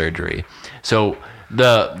have surgery. So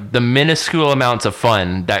the minuscule amounts of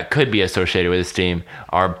fun that could be associated with this team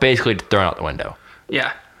are basically thrown out the window.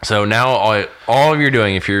 Yeah. So now all you're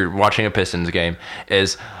doing if you're watching a Pistons game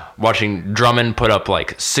is watching Drummond put up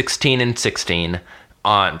like 16 and 16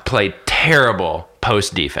 on play terrible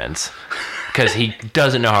post defense because he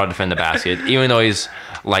doesn't know how to defend the basket, even though he's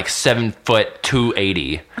like 7 foot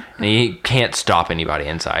 280 and he can't stop anybody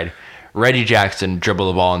inside. Reggie Jackson dribble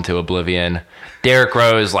the ball into oblivion. Derrick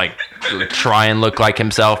Rose like try and look like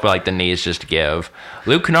himself, but like the knees just give.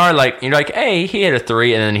 Luke Kennard, like you're like, hey, he hit a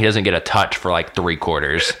 3, and then he doesn't get a touch for like 3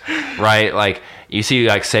 quarters, right? Like you see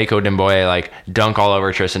like Sekou Demboye like dunk all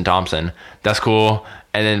over Tristan Thompson. That's cool,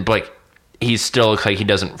 and then like he still looks like he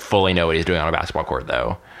doesn't fully know what he's doing on a basketball court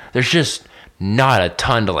though. There's just not a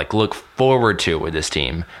ton to like look forward to with this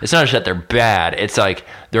team. It's not just that they're bad; it's like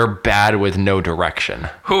they're bad with no direction.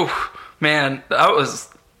 Whew, man,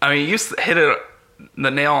 you hit it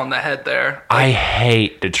the nail on the head there. I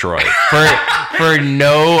hate Detroit for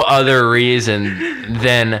no other reason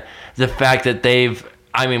than the fact that we've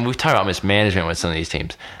talked about mismanagement with some of these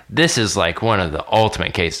teams. This is like one of the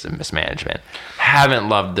ultimate cases of mismanagement. Haven't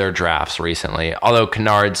loved their drafts recently, although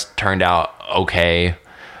Kennard's turned out okay.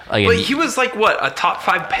 Like, but he was like what, a top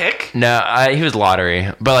 5 pick? No, he was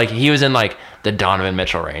lottery, but like he was in like the Donovan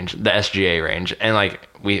Mitchell range, the SGA range, and like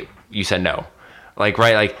you said no, like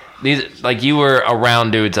right, like these, like you were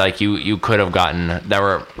around dudes like you could have gotten that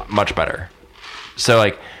were much better. So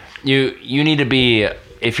like you need to be,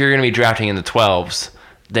 if you're gonna be drafting in the 12s,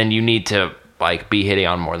 then you need to like be hitting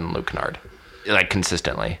on more than Luke Kennard, like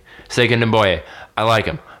consistently. Sekou Demboye, I like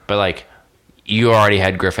him, but like you already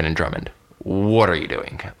had Griffin and Drummond. What are you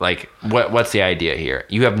doing? Like, what's the idea here?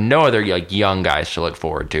 You have no other like young guys to look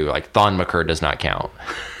forward to. Like Thon McCurr does not count.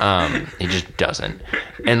 He just doesn't.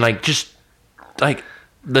 And like just like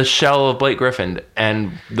the shell of Blake Griffin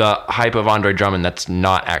and the hype of Andre Drummond, that's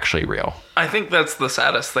not actually real. I think that's the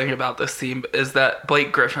saddest thing about this team is that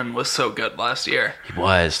Blake Griffin was so good last year. He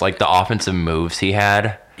was. Like the offensive moves he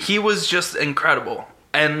had. He was just incredible.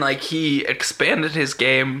 And like he expanded his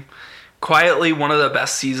game. Quietly one of the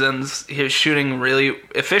best seasons. He was shooting really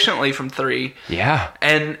efficiently from 3. Yeah.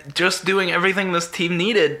 And just doing everything this team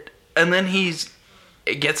needed. and then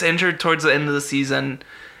it gets injured towards the end of the season,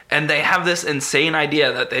 and they have this insane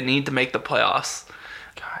idea that they need to make the playoffs.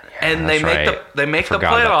 God, yeah, And they make the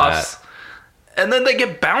playoffs. And then they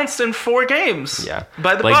get bounced in 4 games. Yeah.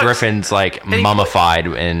 By the Blake Bucks. Griffin's like mummified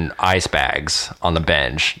in ice bags on the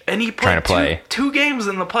bench. And he trying played to play. two games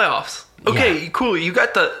in the playoffs. Okay, cool. You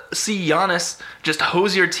got to see Giannis just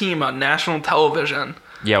hose your team on national television.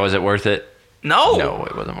 Yeah, was it worth it? No. No,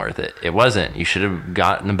 it wasn't worth it. It wasn't. You should have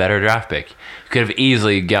gotten a better draft pick. You could have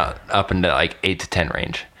easily got up into like 8 to 10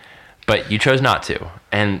 range. But you chose not to.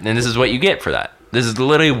 And this is what you get for that. This is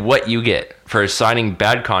literally what you get for signing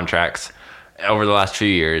bad contracts over the last few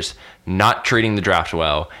years, not treating the draft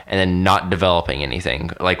well, and then not developing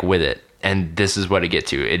anything like with it. And this is what it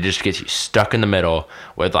gets you. It just gets you stuck in the middle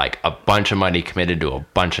with like a bunch of money committed to a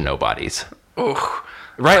bunch of nobodies. Ugh.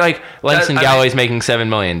 Right? Like Langston Galloway's making $7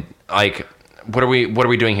 million. Like, what are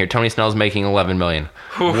we doing here? Tony Snell's making $11 million.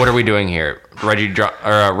 What are we doing here? Reggie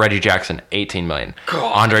Jackson, $18 million.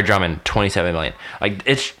 God. Andre Drummond, $27 million. Like,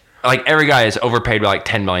 it's like every guy is overpaid by like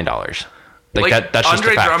 $10 million. That's just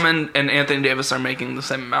Andre a fact. Drummond and Anthony Davis are making the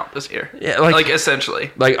same amount this year. Yeah, like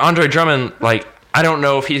essentially. Like Andre Drummond, like I don't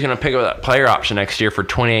know if he's going to pick up that player option next year for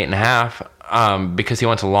 28.5 because he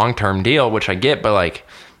wants a long-term deal, which I get, but like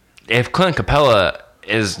if Clint Capella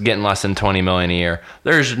is getting less than $20 million a year,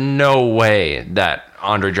 there's no way that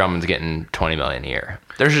Andre Drummond's getting $20 million a year.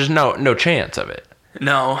 There's just no chance of it.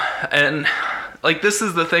 No, and like this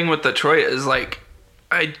is the thing with Detroit is like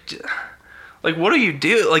what do you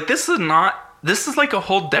do? Like this is like a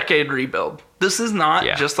whole decade rebuild. This is not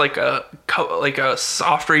just like a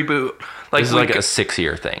soft reboot. Like this is like a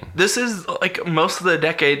 6-year thing. This is like most of the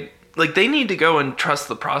decade. Like they need to go and trust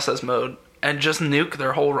the process mode and just nuke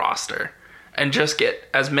their whole roster and just get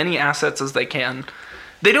as many assets as they can.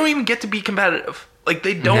 They don't even get to be competitive. Like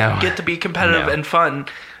they don't get to be competitive and fun.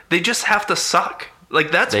 They just have to suck.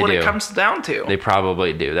 Like that's what it comes down to. They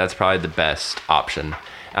probably do. That's probably the best option.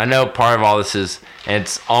 I know part of all this is, and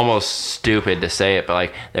it's almost stupid to say it, but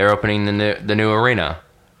like they're opening the new arena,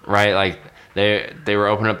 right? Like they were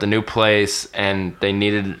opening up the new place, and they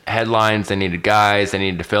needed headlines, they needed guys, they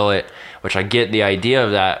needed to fill it. Which I get the idea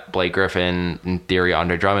of that, Blake Griffin, in theory,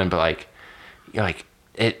 Andre Drummond, but like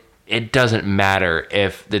it doesn't matter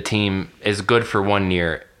if the team is good for 1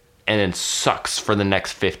 year and then sucks for the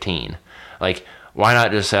next 15. Like why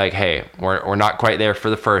not just say like, hey, we're not quite there for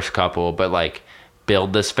the first couple, but like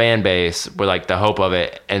build this fan base with like the hope of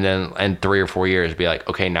it, and then in 3 or 4 years be like,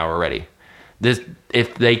 okay, now we're ready.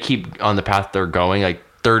 If they keep on the path they're going, like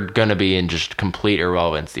they're gonna be in just complete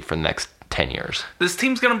irrelevancy for the next 10 years. This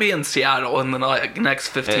team's gonna be in Seattle in the next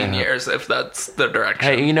 15 years if that's the direction.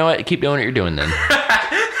 Hey, you know what? Keep doing what you're doing then.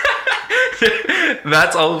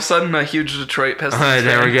 That's all of a sudden a huge Detroit Pistons fan.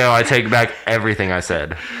 There we go. I take back everything I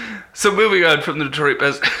said. So moving on from the Detroit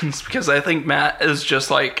Pistons, because I think Matt is just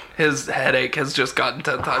like, his headache has just gotten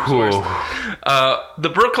 10 times worse. The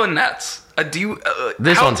Brooklyn Nets.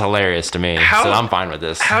 This one's hilarious to me, so I'm fine with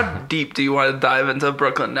this. How deep do you want to dive into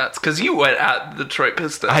Brooklyn Nets? Because you went at the Detroit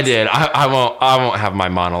Pistons. I did. I won't have my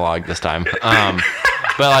monologue this time.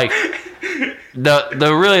 But like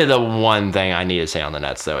the one thing I need to say on the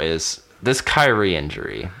Nets though is this Kyrie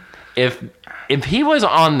injury. If he was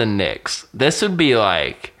on the Knicks, this would be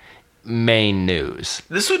like main news.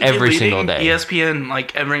 This would every be single day. ESPN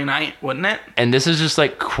like every night, wouldn't it? And this is just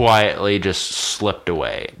like quietly just slipped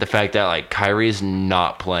away. The fact that like Kyrie's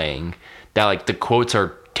not playing, that like the quotes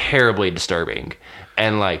are terribly disturbing,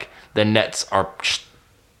 and like the Nets are just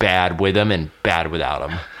bad with him and bad without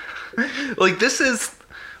him. Like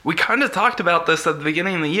we kind of talked about this at the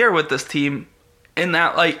beginning of the year with this team, in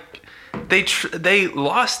that like they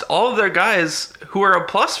lost all of their guys who were a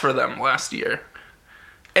plus for them last year.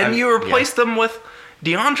 And you replaced them with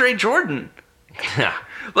DeAndre Jordan.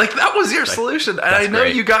 Like, that was your solution. And I know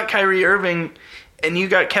you got Kyrie Irving and you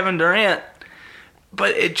got Kevin Durant,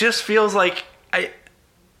 but it just feels like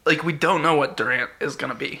we don't know what Durant is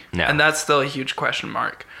going to be. No. And that's still a huge question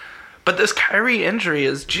mark. But this Kyrie injury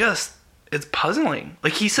is just, it's puzzling.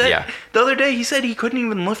 Like he said, the other day, he said he couldn't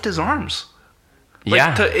even lift his arms.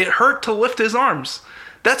 Like, it hurt to lift his arms.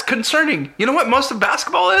 That's concerning. You know what most of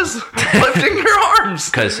basketball is? Lifting your arms.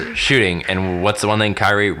 Because shooting, and what's the one thing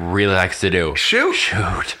Kyrie really likes to do?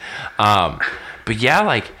 Shoot. But yeah,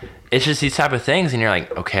 like, it's just these type of things, and you're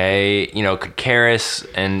like, okay, could Karras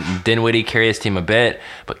and Dinwiddie carry his team a bit?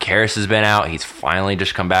 But Karras has been out. He's finally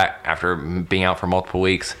just come back after being out for multiple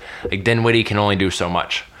weeks. Like, Dinwiddie can only do so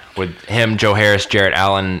much with him, Joe Harris, Jarrett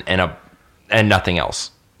Allen, and nothing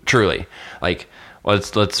else. Truly. Like,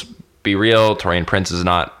 let's be real. Taurean Prince is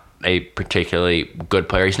not a particularly good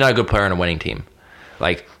player. He's not a good player on a winning team.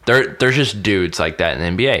 Like there's just dudes like that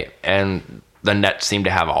in the NBA, and the Nets seem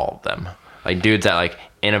to have all of them. Like dudes that like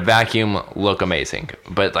in a vacuum look amazing,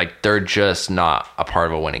 but like they're just not a part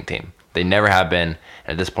of a winning team. They never have been, and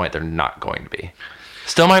at this point they're not going to be.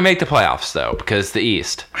 Still might make the playoffs though, because the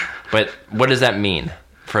East. But what does that mean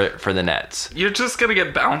for the Nets? You're just gonna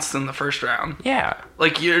get bounced in the first round. Yeah.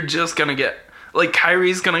 Like you're just gonna get like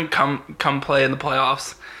Kyrie's gonna come play in the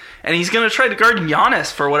playoffs, and he's gonna try to guard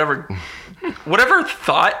Giannis for whatever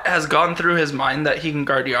thought has gone through his mind that he can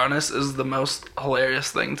guard Giannis is the most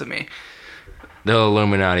hilarious thing to me. The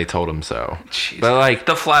Illuminati told him so. Jeez. But like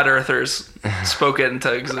the flat earthers spoke it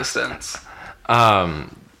into existence.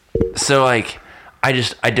 So like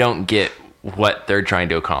I don't get what they're trying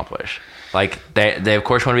to accomplish. Like they of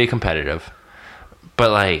course want to be competitive, but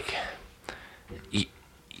like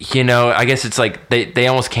you know, I guess it's like they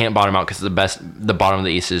almost can't bottom out because the bottom of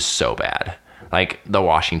the East is so bad. Like the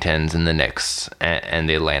Washingtons and the Knicks and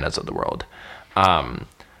the Atlantas of the world. But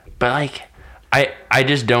like I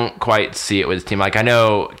just don't quite see it with his team. Like I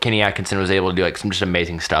know Kenny Atkinson was able to do like some just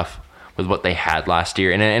amazing stuff with what they had last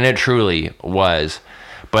year, and it truly was.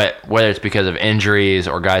 But whether it's because of injuries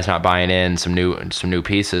or guys not buying in, some new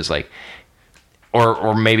pieces, like,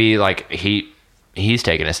 or maybe like he's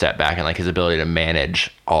taken a step back in like his ability to manage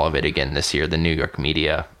all of it again this year. The New York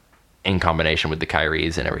media, in combination with the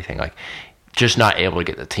Kyries and everything, like just not able to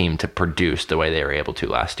get the team to produce the way they were able to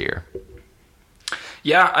last year.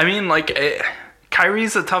 Yeah, I mean, like,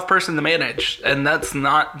 Kyrie's a tough person to manage, and that's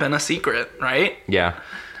not been a secret, right? Yeah.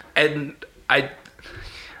 And I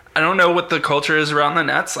don't know what the culture is around the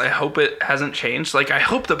Nets. I hope it hasn't changed. Like, I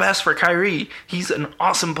hope the best for Kyrie. He's an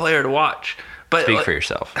awesome player to watch. But Speak for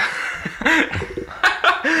yourself.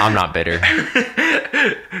 I'm not bitter.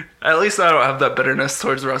 At least I don't have that bitterness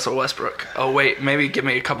towards Russell Westbrook. Oh, wait, maybe give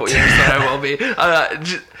me a couple years that I will be.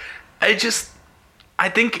 I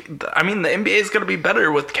think, I mean, the NBA is going to be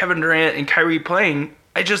better with Kevin Durant and Kyrie playing.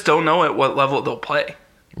 I just don't know at what level they'll play.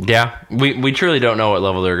 Yeah, we truly don't know what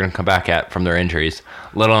level they're going to come back at from their injuries,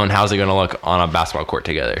 let alone how's it going to look on a basketball court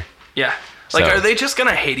together. Yeah. Like, So- are they just going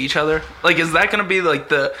to hate each other? Like, is that going to be like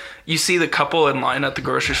you see the couple in line at the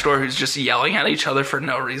grocery store who's just yelling at each other for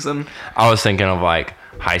no reason? I was thinking of like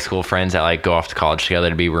high school friends that like go off to college together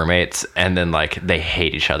to be roommates, and then like they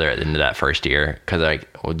hate each other at the end of that first year because like,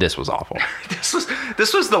 well, this was awful.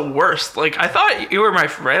 This was the worst. Like, I thought you were my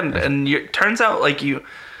friend, and turns out like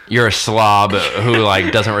You're a slob who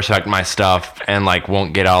like doesn't respect my stuff and like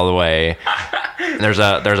won't get out of the way. And there's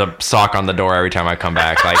a sock on the door every time I come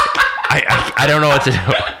back. Like I don't know what to do.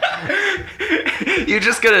 You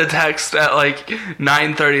just get a text at like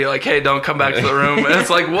 9:30, like, "Hey, don't come back to the room." And it's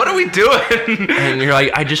like, what are we doing? And you're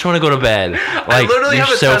like, I just want to go to bed. Like, I literally you're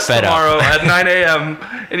have a so test fed tomorrow up. at 9 a.m.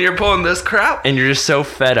 and you're pulling this crap. And you're just so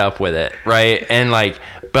fed up with it, right? And like,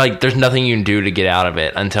 but like, there's nothing you can do to get out of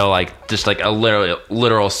it until like just like a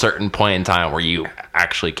literal certain point in time where you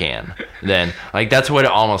actually can. Then like that's what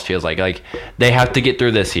it almost feels like. Like they have to get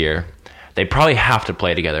through this year. They probably have to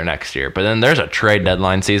play together next year, but then there's a trade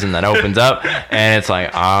deadline season that opens up, and it's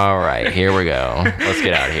like, all right, here we go. Let's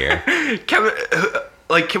get out of here. Kevin,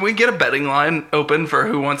 like, can we get a betting line open for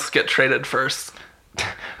who wants to get traded first?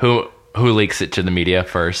 Who leaks it to the media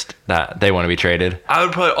first that they want to be traded? I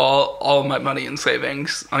would put all my money in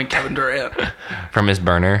savings on Kevin Durant. From his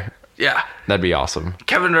burner? Yeah. That'd be awesome.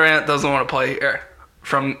 Kevin Durant doesn't want to play here.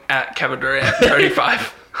 From at Kevin Durant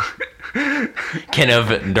 35.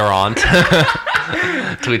 Kenneth Durant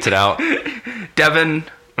tweets it out. Devin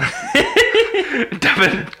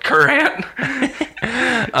Durant.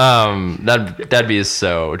 That'd be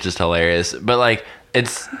so just hilarious. But like,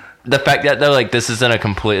 it's the fact that though, like, this isn't a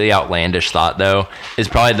completely outlandish thought though, is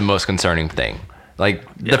probably the most concerning thing. Like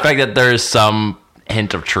the fact that there is some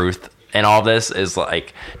hint of truth in all this is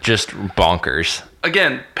like just bonkers.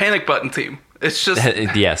 Again, panic button team. It's just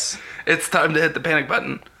Yes. It's time to hit the panic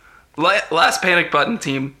button. Last panic button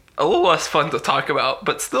team, a little less fun to talk about,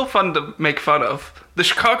 but still fun to make fun of. The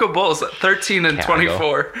Chicago Bulls at 13 and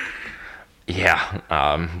 24.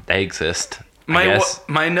 Yeah, they exist. I My guess.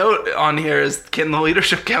 my note on here is, can the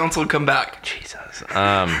leadership council come back? Jesus.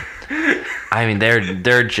 I mean,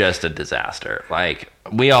 they're just a disaster. Like,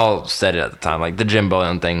 we all said it at the time. Like, the Jim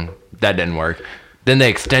Boylan thing, that didn't work. Then they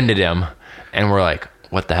extended him, and we're like,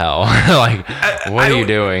 what the hell? Like, what are you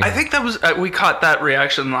doing? I think that was we caught that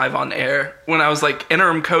reaction live on air when I was like,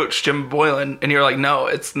 interim coach Jim Boylan, and you're like, no,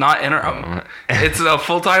 it's not interim, it's a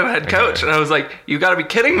full-time head coach. And I was like, you got to be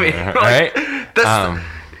kidding me, like, Right? That's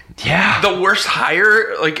Yeah. the worst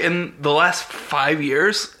hire like in the last 5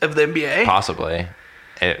 years of the NBA. Possibly.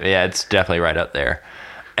 It's definitely right up there.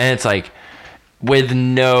 And it's like, with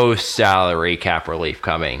no salary cap relief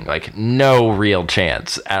coming, like no real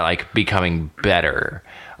chance at like becoming better.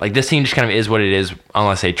 Like this team just kind of is what it is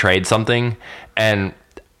unless they trade something. And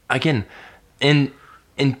again, in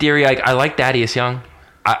theory, like I like Thaddeus Young.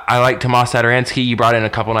 I like Tomas Satoransky. You brought in a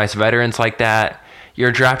couple nice veterans like that.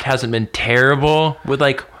 Your draft hasn't been terrible with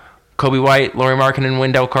like Kobe White, Lauri Markkanen, and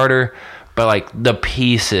Wendell Carter, but like the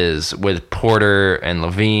pieces with Porter and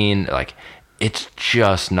Levine, like it's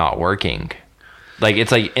just not working. Like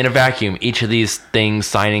it's like in a vacuum, each of these things,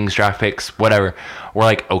 signings, draft picks, whatever, we're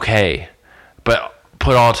like okay, but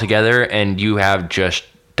put all together and you have just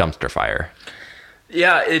dumpster fire.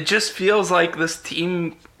 Yeah, it just feels like this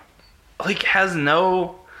team like has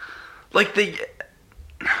no like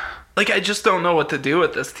I just don't know what to do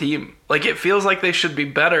with this team. Like it feels like they should be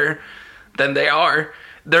better than they are.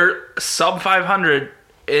 They're sub 500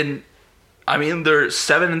 in they're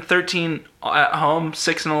 7-13 at home,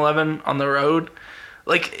 6-11 on the road.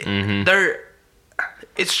 Like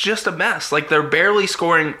it's just a mess. Like they're barely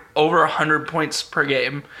scoring over 100 points per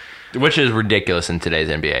game, which is ridiculous in today's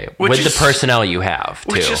NBA with the personnel you have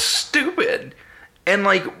too. Which is stupid. And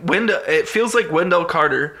like it feels like Wendell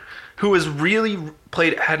Carter, who has really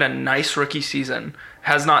had a nice rookie season,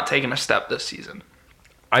 has not taken a step this season.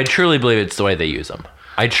 I truly believe it's the way they use him.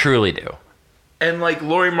 I truly do. And like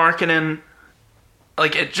Lauri Markkanen,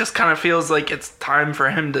 like it just kind of feels like it's time for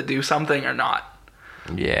him to do something or not.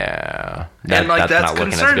 Yeah, that's not looking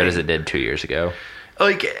concerning. as good as it did 2 years ago.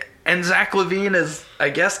 Like, and Zach LaVine is, I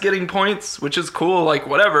guess, getting points, which is cool. Like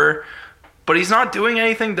whatever, but he's not doing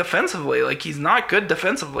anything defensively. Like he's not good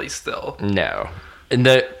defensively still. No,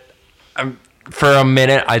 and for a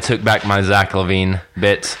minute I took back my Zach LaVine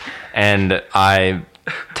bits, and I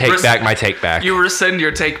take back my take back. You rescind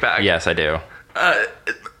your take back. Yes, I do.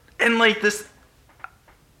 And like this.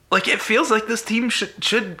 Like, it feels like this team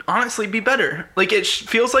should honestly be better. Like, it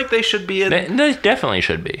feels like they should be in... They definitely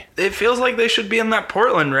should be. It feels like they should be in that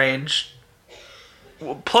Portland range.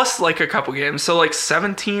 Plus, like, a couple games. So, like,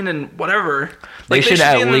 17 and whatever. Like, they should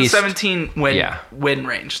at be in least... the 17 win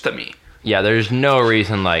range, to me. Yeah, there's no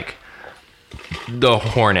reason, like, the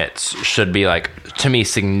Hornets should be, like, to me,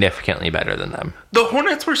 significantly better than them. The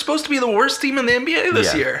Hornets were supposed to be the worst team in the NBA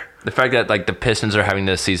this year. The fact that like the Pistons are having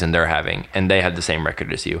this season they're having, and they have the same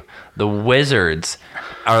record as you. The Wizards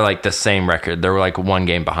are like the same record. They're like 1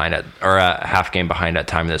 game behind it, or a half game behind at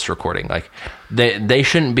time of this recording. Like they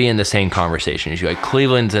shouldn't be in the same conversation as you. Like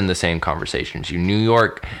Cleveland's in the same conversation as you. New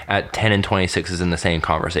York at 10-26 is in the same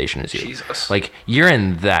conversation as you. Jesus. Like you're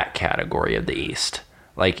in that category of the East.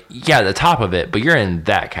 Like yeah, the top of it, but you're in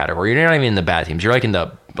that category. You're not even in the bad teams. You're like in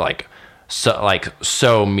the like.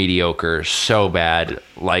 So mediocre, so bad,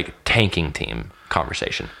 like tanking team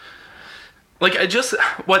conversation. Like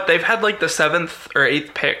they've had like the 7th or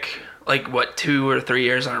 8th pick, like 2 or 3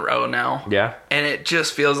 years in a row now. Yeah. And it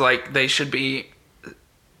just feels like they should be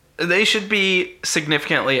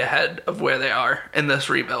significantly ahead of where they are in this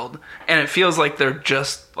rebuild. And it feels like they're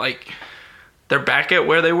just like, they're back at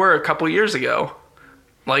where they were a couple years ago.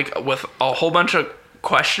 Like with a whole bunch of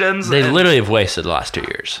questions. They literally have wasted the last 2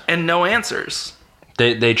 years. And no answers.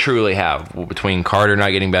 They truly have. Between Carter not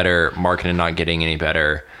getting better, Markkanen not getting any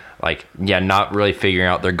better. Like, yeah, not really figuring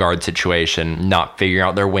out their guard situation, not figuring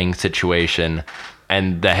out their wing situation,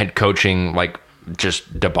 and the head coaching, like,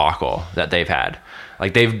 just debacle that they've had.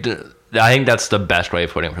 Like, I think that's the best way of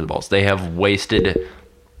putting it for the Bulls. They have wasted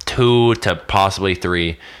 2 to possibly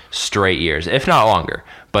 3 straight years, if not longer,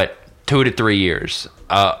 but 2 to 3 years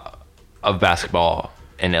of basketball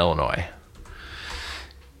in Illinois.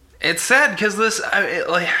 It's sad because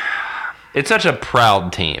it's such a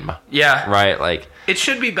proud team. Yeah. Right? Like, it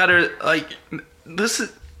should be better. Like,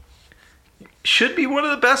 should be one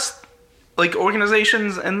of the best, like,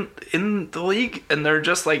 organizations in the league, and they're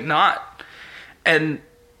just, like, not. And,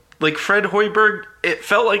 like, Fred Hoiberg, it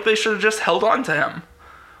felt like they should have just held on to him.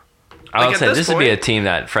 I would say this would be a team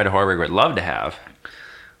that Fred Hoiberg would love to have.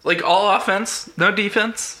 Like, all offense, no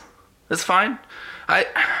defense. It's fine. I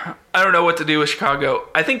don't know what to do with Chicago.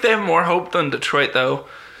 I think they have more hope than Detroit, though.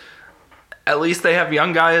 At least they have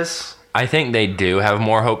young guys. I think they do have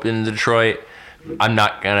more hope than Detroit. I'm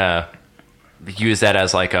not going to use that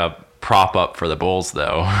as like a prop up for the Bulls,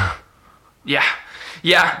 though. Yeah.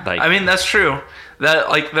 Like, I mean, that's true. That,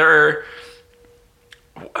 like,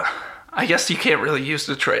 I guess you can't really use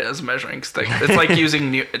Detroit as a measuring stick. It's like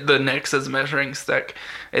using the Knicks as a measuring stick.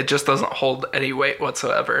 It just doesn't hold any weight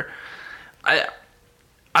whatsoever.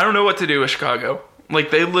 I don't know what to do with Chicago. Like,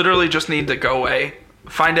 they literally just need to go away.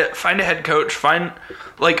 Find a head coach. Find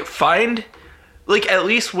at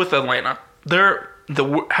least with Atlanta,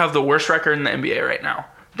 have the worst record in the NBA right now.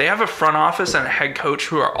 they have a front office and a head coach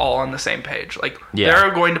who are all on the same page. Like, Yeah.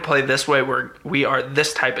 they're going to play this way where we are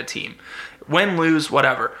this type of team. Win, lose,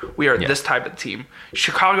 whatever. We are this type of team.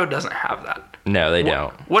 Chicago doesn't have that. No, they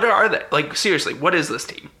don't. What are they? Like, seriously, what is this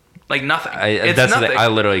team? Like, nothing. It's That's nothing. the thing. I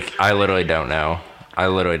literally don't know. I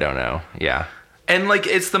literally don't know. Yeah. And, like,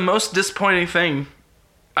 it's the most disappointing thing,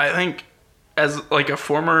 I think, as, like, a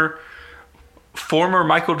former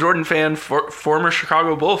Michael Jordan fan, former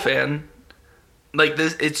Chicago Bull fan. Like,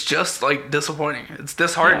 this, it's just, like, disappointing. It's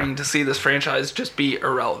disheartening to see this franchise just be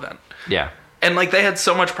irrelevant. Yeah. And, like, they had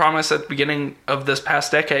so much promise at the beginning of this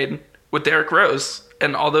past decade with Derrick Rose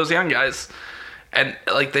and all those young guys. And,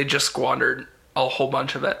 like, they just squandered a whole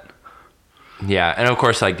bunch of it. Yeah, and of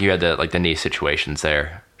course, like, you had the knee situations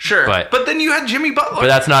there. Sure. But then you had Jimmy Butler. But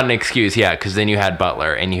that's not an excuse, yeah, because then you had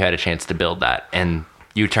Butler, and you had a chance to build that, and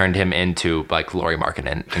you turned him into, like, Lauri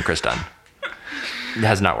Markkanen and Chris Dunn. It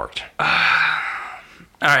has not worked. All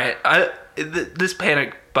right. This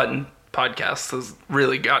panic button podcast has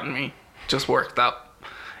really gotten me just worked up.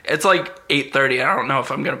 It's like 8:30. I don't know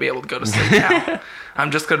if I'm going to be able to go to sleep now. I'm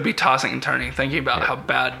just going to be tossing and turning, thinking about how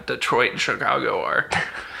bad Detroit and Chicago are.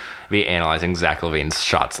 Be analyzing Zach LaVine's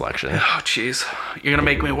shot selection. Oh, jeez. You're going to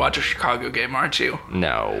make me watch a Chicago game, aren't you?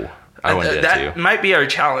 No. I wouldn't do it to That you. might be our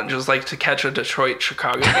challenge, is like to catch a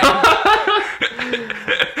Detroit-Chicago game.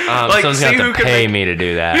 Someone's going to have to pay me to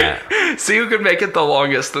do that. See who can make it the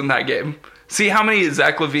longest in that game. See how many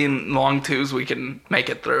Zach LaVine long twos we can make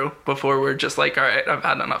it through before we're just like, all right, I've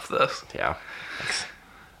had enough of this. Yeah. Thanks.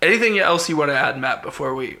 Anything else you want to add, Matt,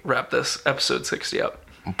 before we wrap this episode 60 up?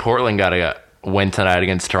 Portland got a win tonight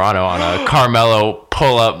against Toronto on a Carmelo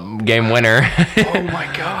pull-up game winner. Oh,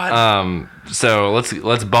 my God. So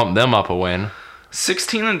let's bump them up a win.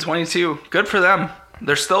 16-22. Good for them.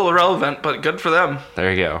 They're still irrelevant, but good for them.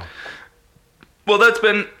 There you go. Well, that's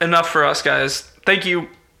been enough for us, guys. Thank you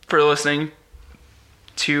for listening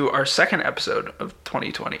to our second episode of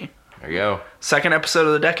 2020. There you go. Second episode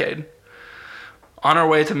of the decade. On our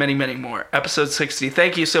way to many, many more. Episode 60.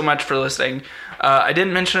 Thank you so much for listening. I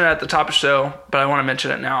didn't mention it at the top of the show, but I want to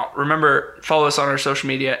mention it now. Remember, follow us on our social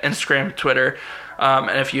media, Instagram, Twitter.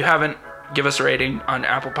 And if you haven't, give us a rating on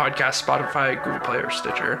Apple Podcasts, Spotify, Google Play, or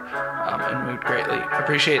Stitcher. And we would greatly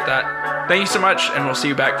appreciate that. Thank you so much, and we'll see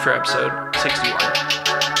you back for episode 61.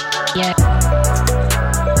 Yeah.